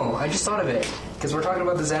 No, I just thought of it. Because we're talking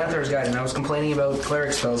about the Xanathar's Guide, and I was complaining about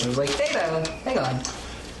cleric spells. I was like, hey, hang on.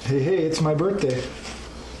 Hey, it's my birthday.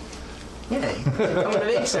 Yeah, I'm in a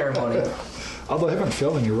big ceremony. Although I haven't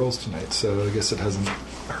failed any rolls tonight, so I guess it hasn't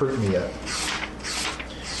hurt me yet.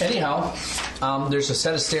 Anyhow, there's a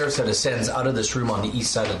set of stairs that ascends out of this room on the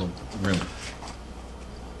east side of the room.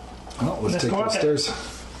 Well, let's Let's take go the up it. stairs.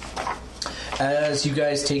 As you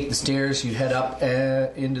guys take the stairs, you head up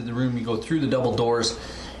into the room. You go through the double doors,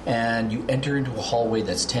 and you enter into a hallway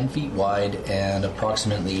that's 10 feet wide and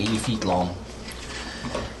approximately 80 feet long.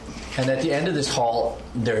 And at the end of this hall,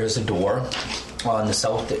 there is a door on the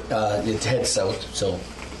south. It heads south, so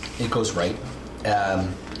it goes right.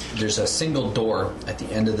 There's a single door at the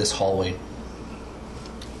end of this hallway.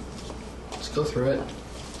 Let's go through it.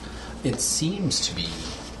 It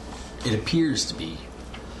appears to be,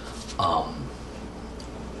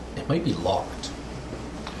 it might be locked.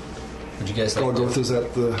 Would you guys like Golgoth is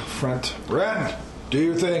at the front. Ren, do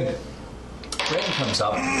your thing. Ren comes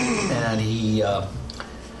up and he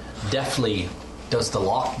deftly does the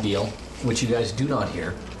lock deal, which you guys do not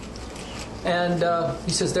hear. And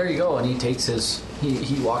he says, "There you go." And he takes his.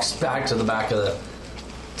 He walks back to the back of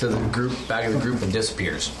the group, and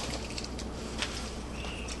disappears.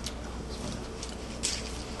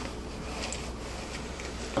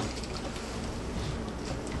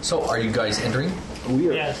 So, are you guys entering? We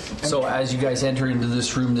are. Yes. So, as you guys enter into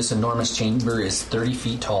this room, this enormous chamber is 30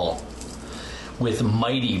 feet tall, with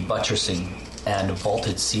mighty buttressing and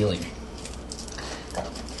vaulted ceiling.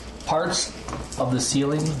 Parts of the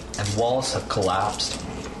ceiling and walls have collapsed.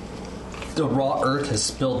 The raw earth has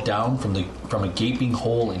spilled down from a gaping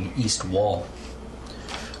hole in the east wall.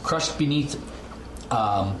 Crushed beneath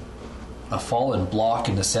a fallen block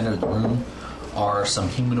in the center of the room are some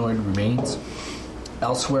humanoid remains.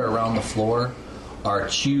 Elsewhere around the floor are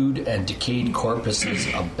chewed and decayed corpses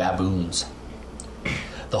of baboons.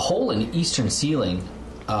 The hole in the eastern ceiling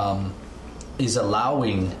is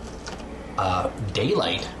allowing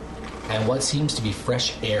daylight and what seems to be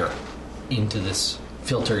fresh air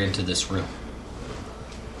filter into this room.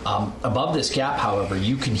 Above this gap, however,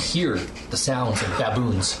 you can hear the sounds of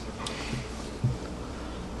baboons.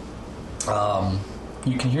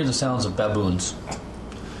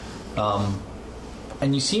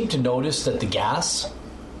 And you seem to notice that the gas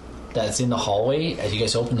that's in the hallway, as you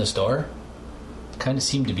guys open this door, kind of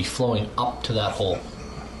seem to be flowing up to that hole.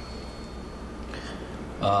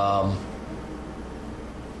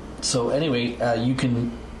 So anyway, you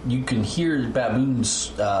can hear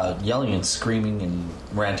baboons yelling and screaming and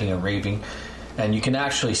ranting and raving, and you can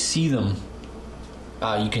actually see them.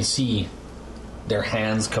 You can see their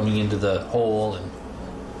hands coming into the hole,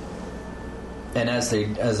 and as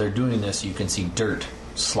they're doing this, you can see dirt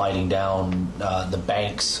sliding down the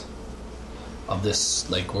banks of this,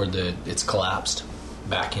 like where it's collapsed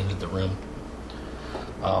back into the room.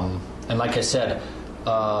 And like I said,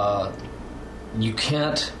 you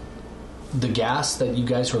can't. The gas that you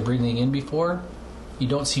guys were breathing in before, you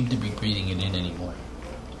don't seem to be breathing it in anymore.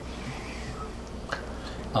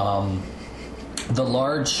 The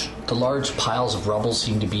large piles of rubble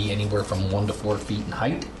seem to be anywhere from 1 to 4 feet in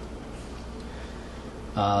height.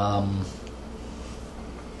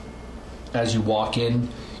 As you walk in,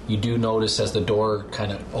 you do notice as the door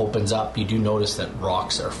kind of opens up, you do notice that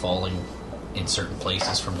rocks are falling in certain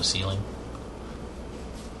places from the ceiling.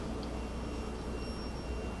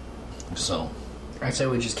 So, I'd say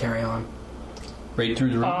we just carry on. Right through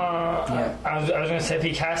the room. Yeah. I was gonna say, if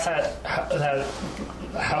he casts that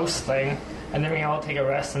house thing, and then we all take a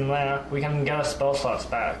rest and we can get our spell slots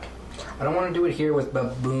back. I don't want to do it here with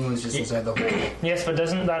baboons just inside the hole. Yes, but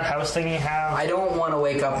doesn't that house thing you have? I don't want to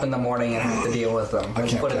wake up in the morning and have to deal with them.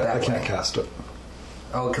 Let's put it that way. I can't cast it.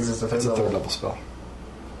 Oh, because it's a third It's a level. third level spell.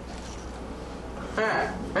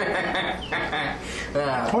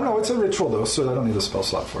 Oh no, it's a ritual though, so I don't need a spell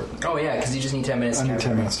slot for it. Oh yeah, because you just need 10 minutes. I need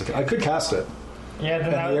 10 minutes to. I could cast it, Yeah,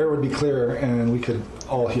 then and the air would be clear, and we could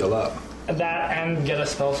all heal up. that and get a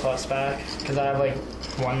spell slots back, because I have like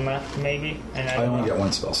one left maybe, and I only get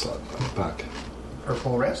one spell slot back Or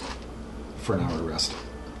full rest. for an hour rest.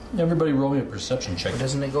 Everybody roll me a perception check.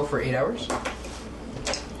 Doesn't it go for 8 hours?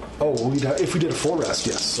 Oh, if we did a full rest,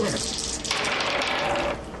 yes.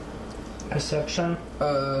 perception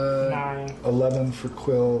 9. 11 for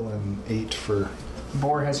Quill and 8 for.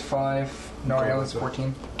 Boar has 5. Nariel has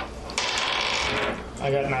 14.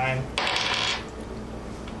 I got 9.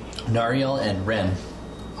 Nariel and Ren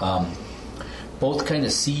both kind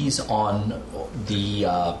of seize on the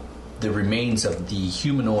remains of the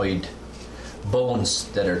humanoid bones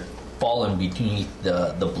that are fallen beneath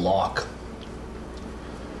the block.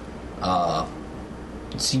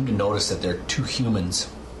 Seem to notice that there are 2 humans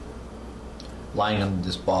lying under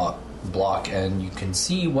this block, and you can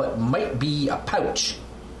see what might be a pouch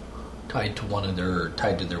tied to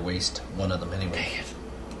their waist. One of them, anyway.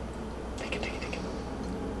 Take it.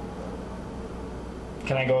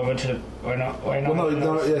 Can I go over to the... Or no, Well,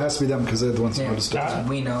 no, it has to be them because they're the ones who Yeah, noticed it.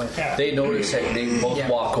 we know it. Yeah. They notice that they both Yeah.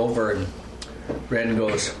 walk over, and Ren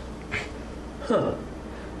goes,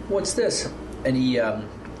 What's this? And he,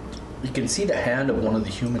 you can see the hand of one of the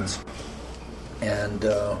humans, and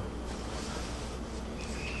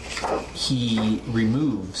he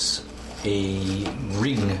removes a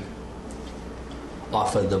ring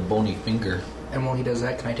off of the bony finger. And while he does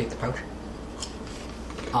that, can I take the pouch?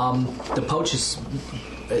 The pouch is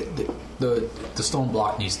the stone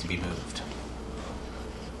block needs to be moved.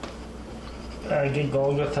 Get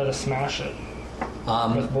Golgotha to smash it.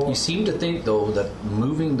 You seem to think, though, that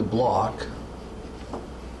moving the block,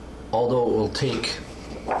 although it will take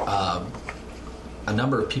a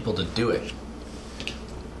number of people to do it,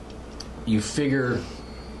 you figure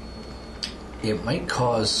it might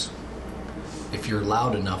cause, if you're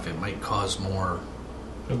loud enough, it might cause more...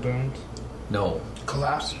 The burns. No.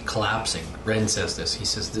 Collapsing. Ren says this. He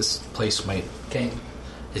says this place might... Okay.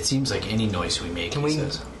 It seems like any noise we make, he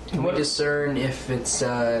says. Can we discern if it's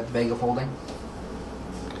the bag of holding?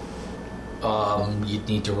 You'd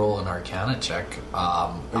need to roll an Arcana check.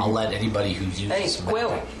 I'll let anybody who uses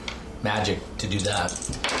Quill. magic to do that.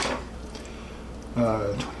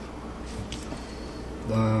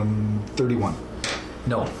 31.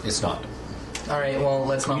 No, it's not. All right. Well,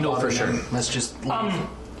 let's not. You know bother for then. sure. Let's just.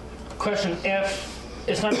 Question: if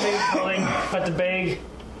it's not the bag holding, but the bag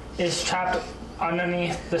is trapped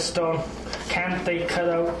underneath the stone, can't they cut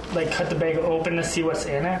the bag open to see what's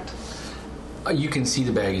in it? You can see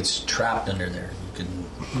the bag. It's trapped under there.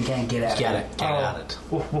 We can't get at Get it. it. Get at it.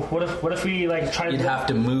 What if we try? You'd have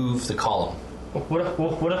to move the column. What if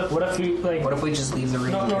we What if we just leave the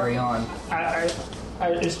ring and carry on?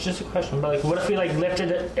 It's just a question, but what if we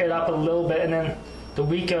lifted it up a little bit, and then the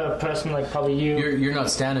weaker person, probably you. You're not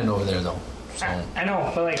standing over there though. So. I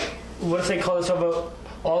know, but what if they call this over?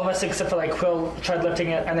 All of us except for Quill tried lifting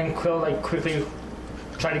it, and then Quill quickly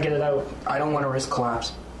tried to get it out. I don't want to risk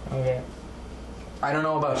collapse. Okay. I don't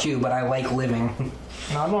know about you, but I like living.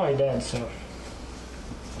 No, I'm already dead, so.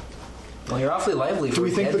 Well, you're awfully lively. Do for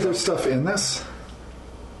we think dead, that there's stuff in this?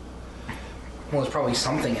 Well, there's probably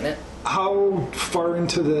something in it. How far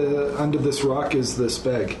under this rock is this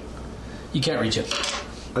bag? You can't reach it.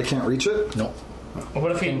 I can't reach it? No.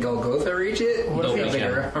 What if Can we Golgotha reach it? No, you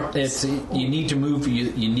can't. It's you need to move.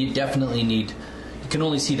 You definitely need. You can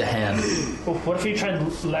only see the hand. What if we tried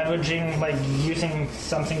leveraging, using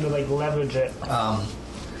something to leverage it?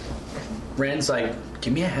 Rand's like,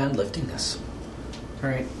 give me a hand lifting this. All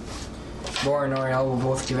right. Bor and Oriel will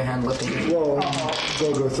both give a hand lifting. Whoa,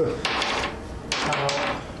 Golgotha.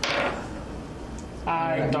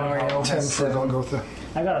 I don't know. Oriel 10 has for 7. Golgotha.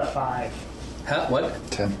 I got a 5. Huh?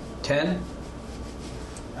 What? 10. 10?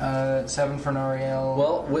 7 for Noriel.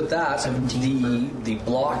 Well, with that, 17 the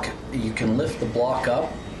block, you can lift the block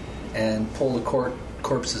up and pull the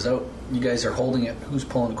corpses out. You guys are holding it. Who's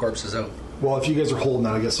pulling the corpses out? Well, if you guys are holding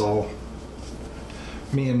that, I guess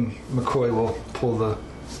me and McCoy will pull the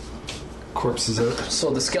corpses out. So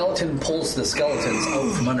the skeleton pulls the skeletons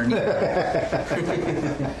out from underneath.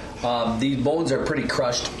 These bones are pretty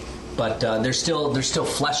crushed, but there's still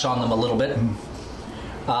flesh on them a little bit.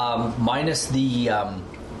 Minus the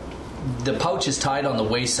pouch is tied on the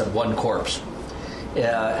waist of one corpse.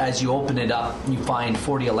 As you open it up, you find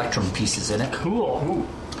 40 electrum pieces in it. Cool.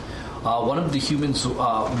 One of the humans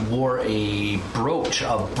wore a brooch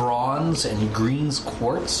of bronze and greens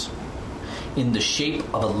quartz in the shape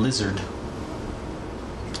of a lizard.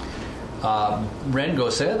 Ren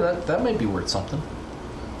goes, that might be worth something.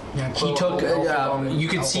 Yeah, He took. You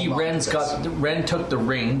can see Ren took the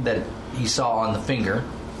ring that he saw on the finger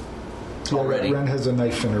already. Yeah, Ren has a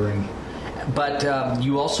knife in a ring. But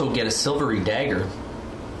you also get a silvery dagger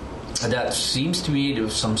that seems to be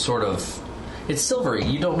of some sort of. It's silvery.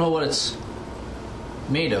 You don't know what it's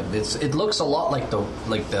made of. It looks a lot like the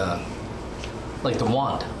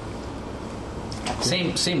wand.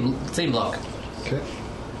 Same look. Okay.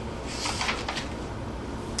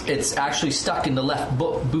 It's actually stuck in the left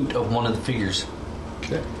boot of one of the figures.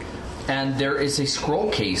 Okay. And there is a scroll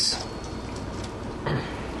case.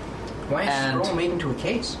 Why is scroll made into a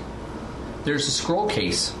case? There's a scroll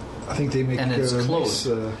case, I think they make and it's closed.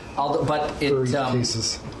 But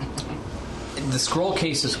cases. The scroll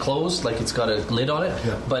case is closed, like it's got a lid on it.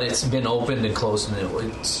 Yeah. But it's been opened and closed, and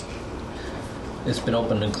it's been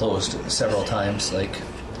opened and closed several times.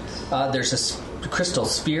 There's a crystal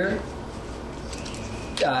sphere.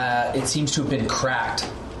 It seems to have been cracked,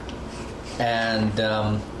 and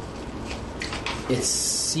it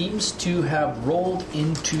seems to have rolled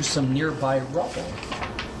into some nearby rubble.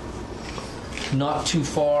 Not too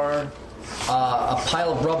far, a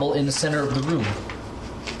pile of rubble in the center of the room.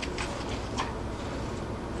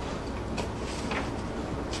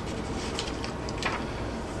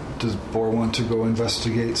 Does Boar want to go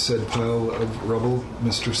investigate said pile of rubble,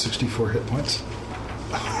 Mr. 64 hit points?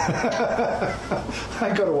 I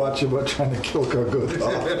gotta watch about trying to kill Gargoth.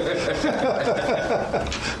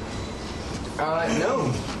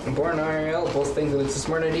 No. Boar and Ariel both think that it's a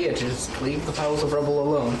smart idea to just leave the piles of rubble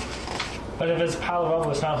alone. But if it's a pile of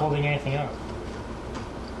rubble, it's not holding anything up.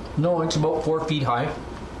 No, it's about 4 feet high.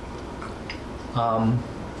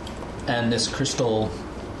 And this crystal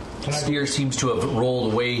sphere seems to have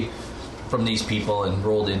rolled away from these people and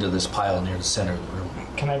rolled into this pile near the center of the room.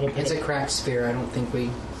 Can I go pick It's it a cracked sphere. I don't think we...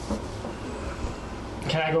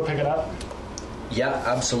 Can I go pick it up? Yeah,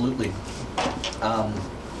 absolutely. I'm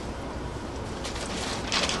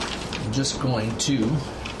just going to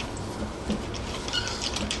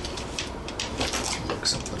look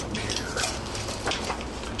something up here.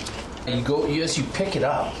 As you pick it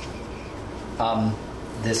up,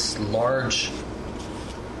 this large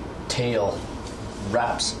tail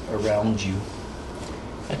wraps around you.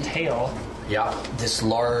 A tail? Yeah, this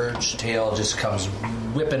large tail just comes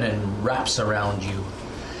whipping and wraps around you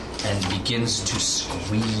and begins to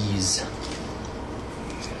squeeze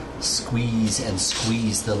and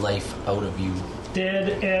squeeze the life out of you. Did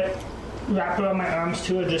it wrap around my arms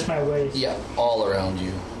too, or just my waist? Yeah, all around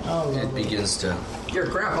you. Oh, It lovely. begins to... You're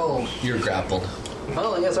grappled. You're grappled.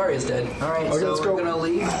 Oh, I guess Arya's dead. Alright, Okay, so let's we're go. gonna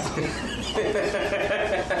leave. I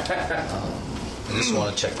just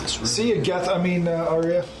want to check this room. See you, Geth.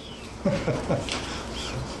 Arya.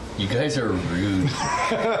 You guys are rude. You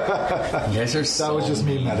guys are so That was just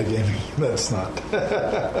me mean. metagaming. That's not.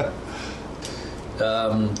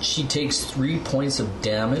 She takes 3 points of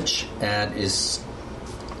damage and is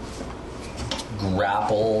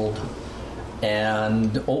grappled.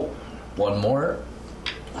 And one more.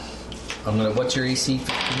 What's your AC?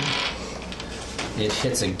 15? It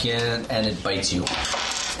hits again and it bites you.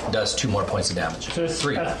 Does 2 more points of damage. So it's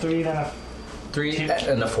 3. a 3, then a 3 2.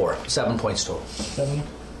 and a 4. 7 points total. 7,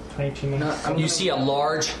 22 minutes. You see a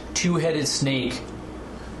large 2-headed snake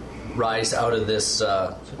rise out of this.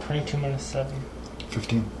 So 22 minus 7.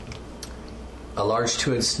 15. A large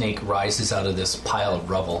 2-headed snake rises out of this pile of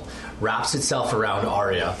rubble, wraps itself around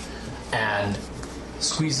Arya, and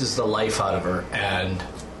squeezes the life out of her and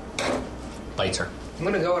bites her. I'm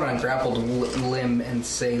gonna go out on grappled limb and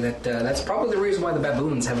say that that's probably the reason why the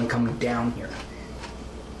baboons haven't come down here.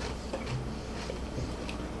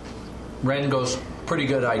 Ren goes, pretty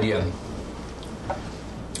good idea.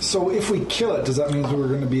 So if we kill it, does that mean we're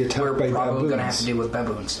going to be attacked We're by probably baboons? gonna have to deal with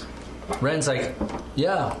baboons. Ren's like,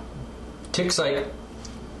 yeah. Tick's like,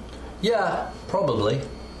 yeah, probably.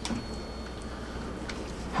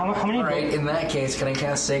 How many? Alright, in that case, can I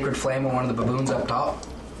cast Sacred Flame on one of the baboons up top?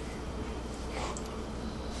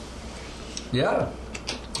 Yeah,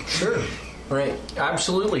 sure. Right.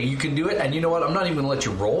 Absolutely, you can do it. And you know what? I'm not even going to let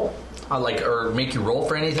you roll, or make you roll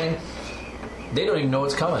for anything. They don't even know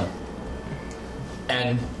it's coming.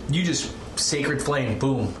 And you just Sacred Flame,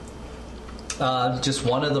 boom. Just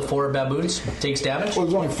one of the 4 baboons takes damage. Well,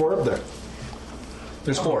 there's only 4 up there.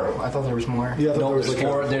 There's 4. I thought there was more. Yeah, I thought No, there was there's like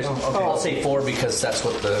 4. There's, I'll say 4 because that's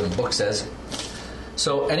what the book says.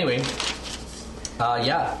 So anyway,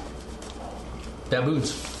 yeah,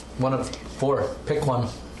 baboons. One of 4. Pick one.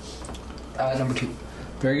 Number 2.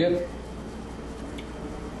 Very good.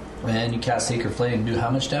 And you cast Sacred Flame. Do how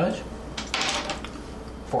much damage?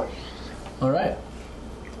 4. All right.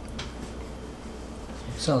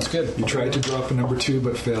 Sounds good. You tried to drop a number 2,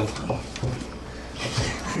 but failed.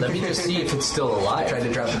 Let me just see if it's still I alive. tried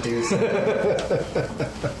to drop the deuce.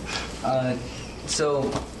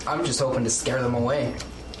 So I'm just hoping to scare them away.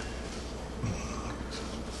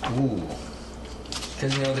 Ooh.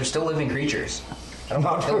 Because, they're still living creatures. I don't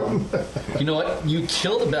want to kill them. You know what? You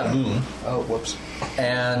kill the baboon, Oh, whoops.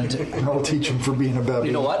 and I'll teach him for being a baboon.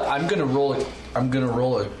 you know what? I'm gonna roll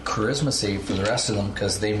a charisma save for the rest of them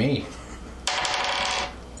because they may.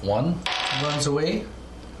 One runs away.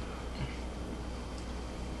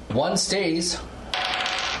 One stays.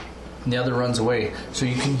 And the other runs away. So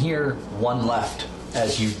you can hear one left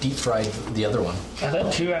as you deep fried the other one. I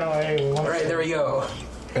thought 2 ran away. Alright, there we go.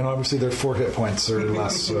 And obviously they're 4 hit points or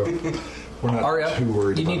less, so we're not Arya, too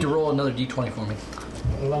worried you about need to it. roll another d20 for me.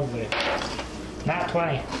 Lovely. Not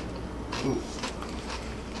 20.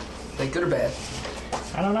 Like, good or bad?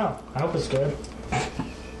 I don't know. I hope it's good.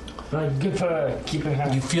 Like, good for keeping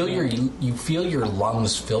her. You feel your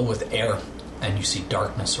lungs fill with air, and you see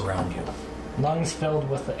darkness around you. Lungs filled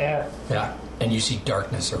with the air. Yeah, and you see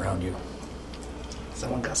darkness around you.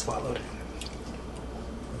 Someone got swallowed.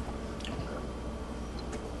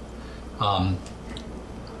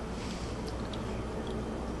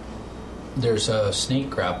 There's a snake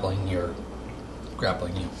grappling your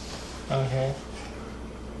grappling you. Okay.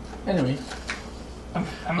 Anyway,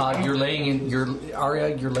 I'm- you're laying in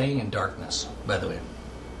Arya. You're laying in darkness. By the way,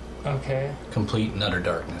 Okay. complete and utter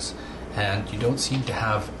darkness, and you don't seem to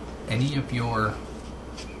have any of your.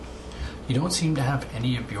 You don't seem to have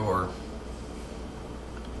any of your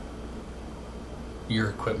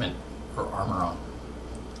equipment or armor on.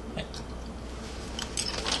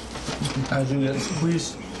 As you get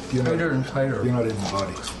squeezed You're not- tighter and tighter. You're not in the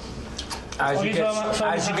body. As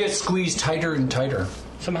you get squeezed tighter and tighter.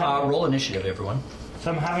 Somehow- Roll initiative, everyone.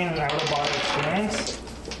 So I'm having an out-of-body experience.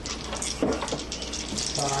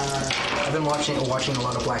 I've been watching a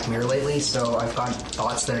lot of Black Mirror lately, so I've got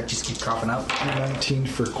thoughts that just keep cropping up. 19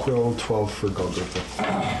 for Quill, 12 for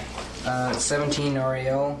Golgotha. 17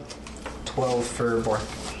 Ariel, 12 for Bor.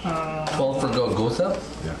 12 for Golgotha,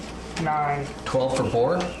 Yeah. 9. 12 for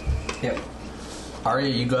Bor. Yep. Arya,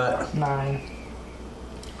 you got 9.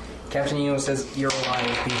 Captain Eo says, "You're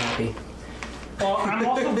alive, be happy." Well, I'm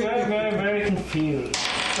also very, very, very confused.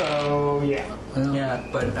 So, yeah. Yeah,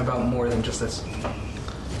 but about more than just this.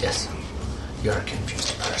 yes. You're a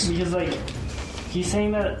confused person. Because, like, he's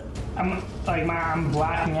saying that I'm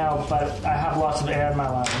blacking out, but I have lots of air in my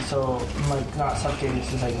lungs, so I'm, like, not suffocating. It's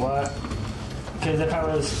just like, what? Because if I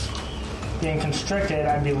was being constricted,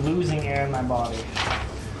 I'd be losing air in my body.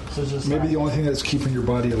 So it's just Maybe like, the only thing that's keeping your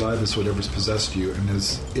body alive is whatever's possessed you, and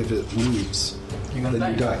is if it leaves, You're gonna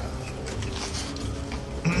then you die. die.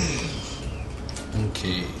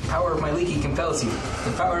 Okay. Power of my leaky compels you.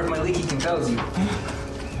 The power of my leaky compels you.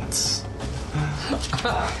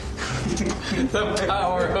 The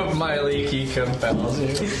power of my leaky compels you.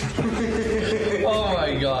 Oh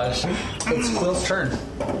my gosh. It's Quill's turn.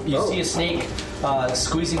 You see a snake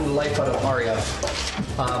squeezing the life out of Arya.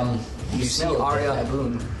 You see smell Arya.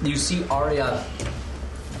 baboon. You see Arya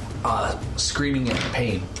screaming in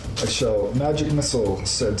pain. I shall magic missile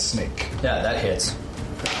said snake. Yeah, that hits.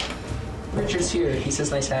 Richard's here. He says,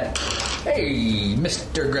 "Nice hat." Hey,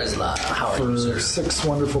 Mr. Gresla, how are you, For sir? 6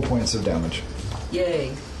 wonderful points of damage.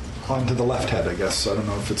 Yay. Onto the left head, I guess. So I don't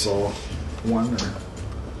know if it's all one or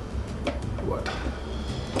what.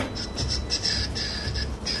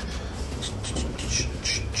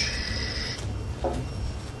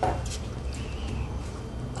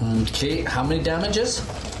 Okay, how many damages?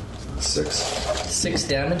 6. 6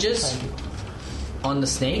 damages on the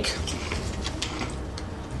snake.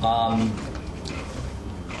 I'm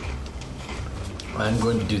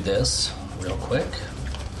going to do this real quick.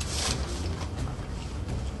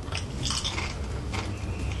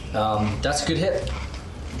 That's a good hit.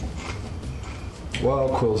 Well,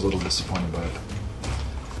 Quill's a little disappointed by it.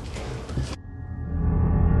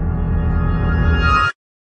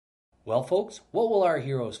 Well, folks, what will our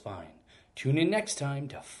heroes find? Tune in next time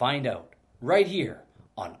to find out, right here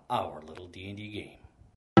on our little D&D game.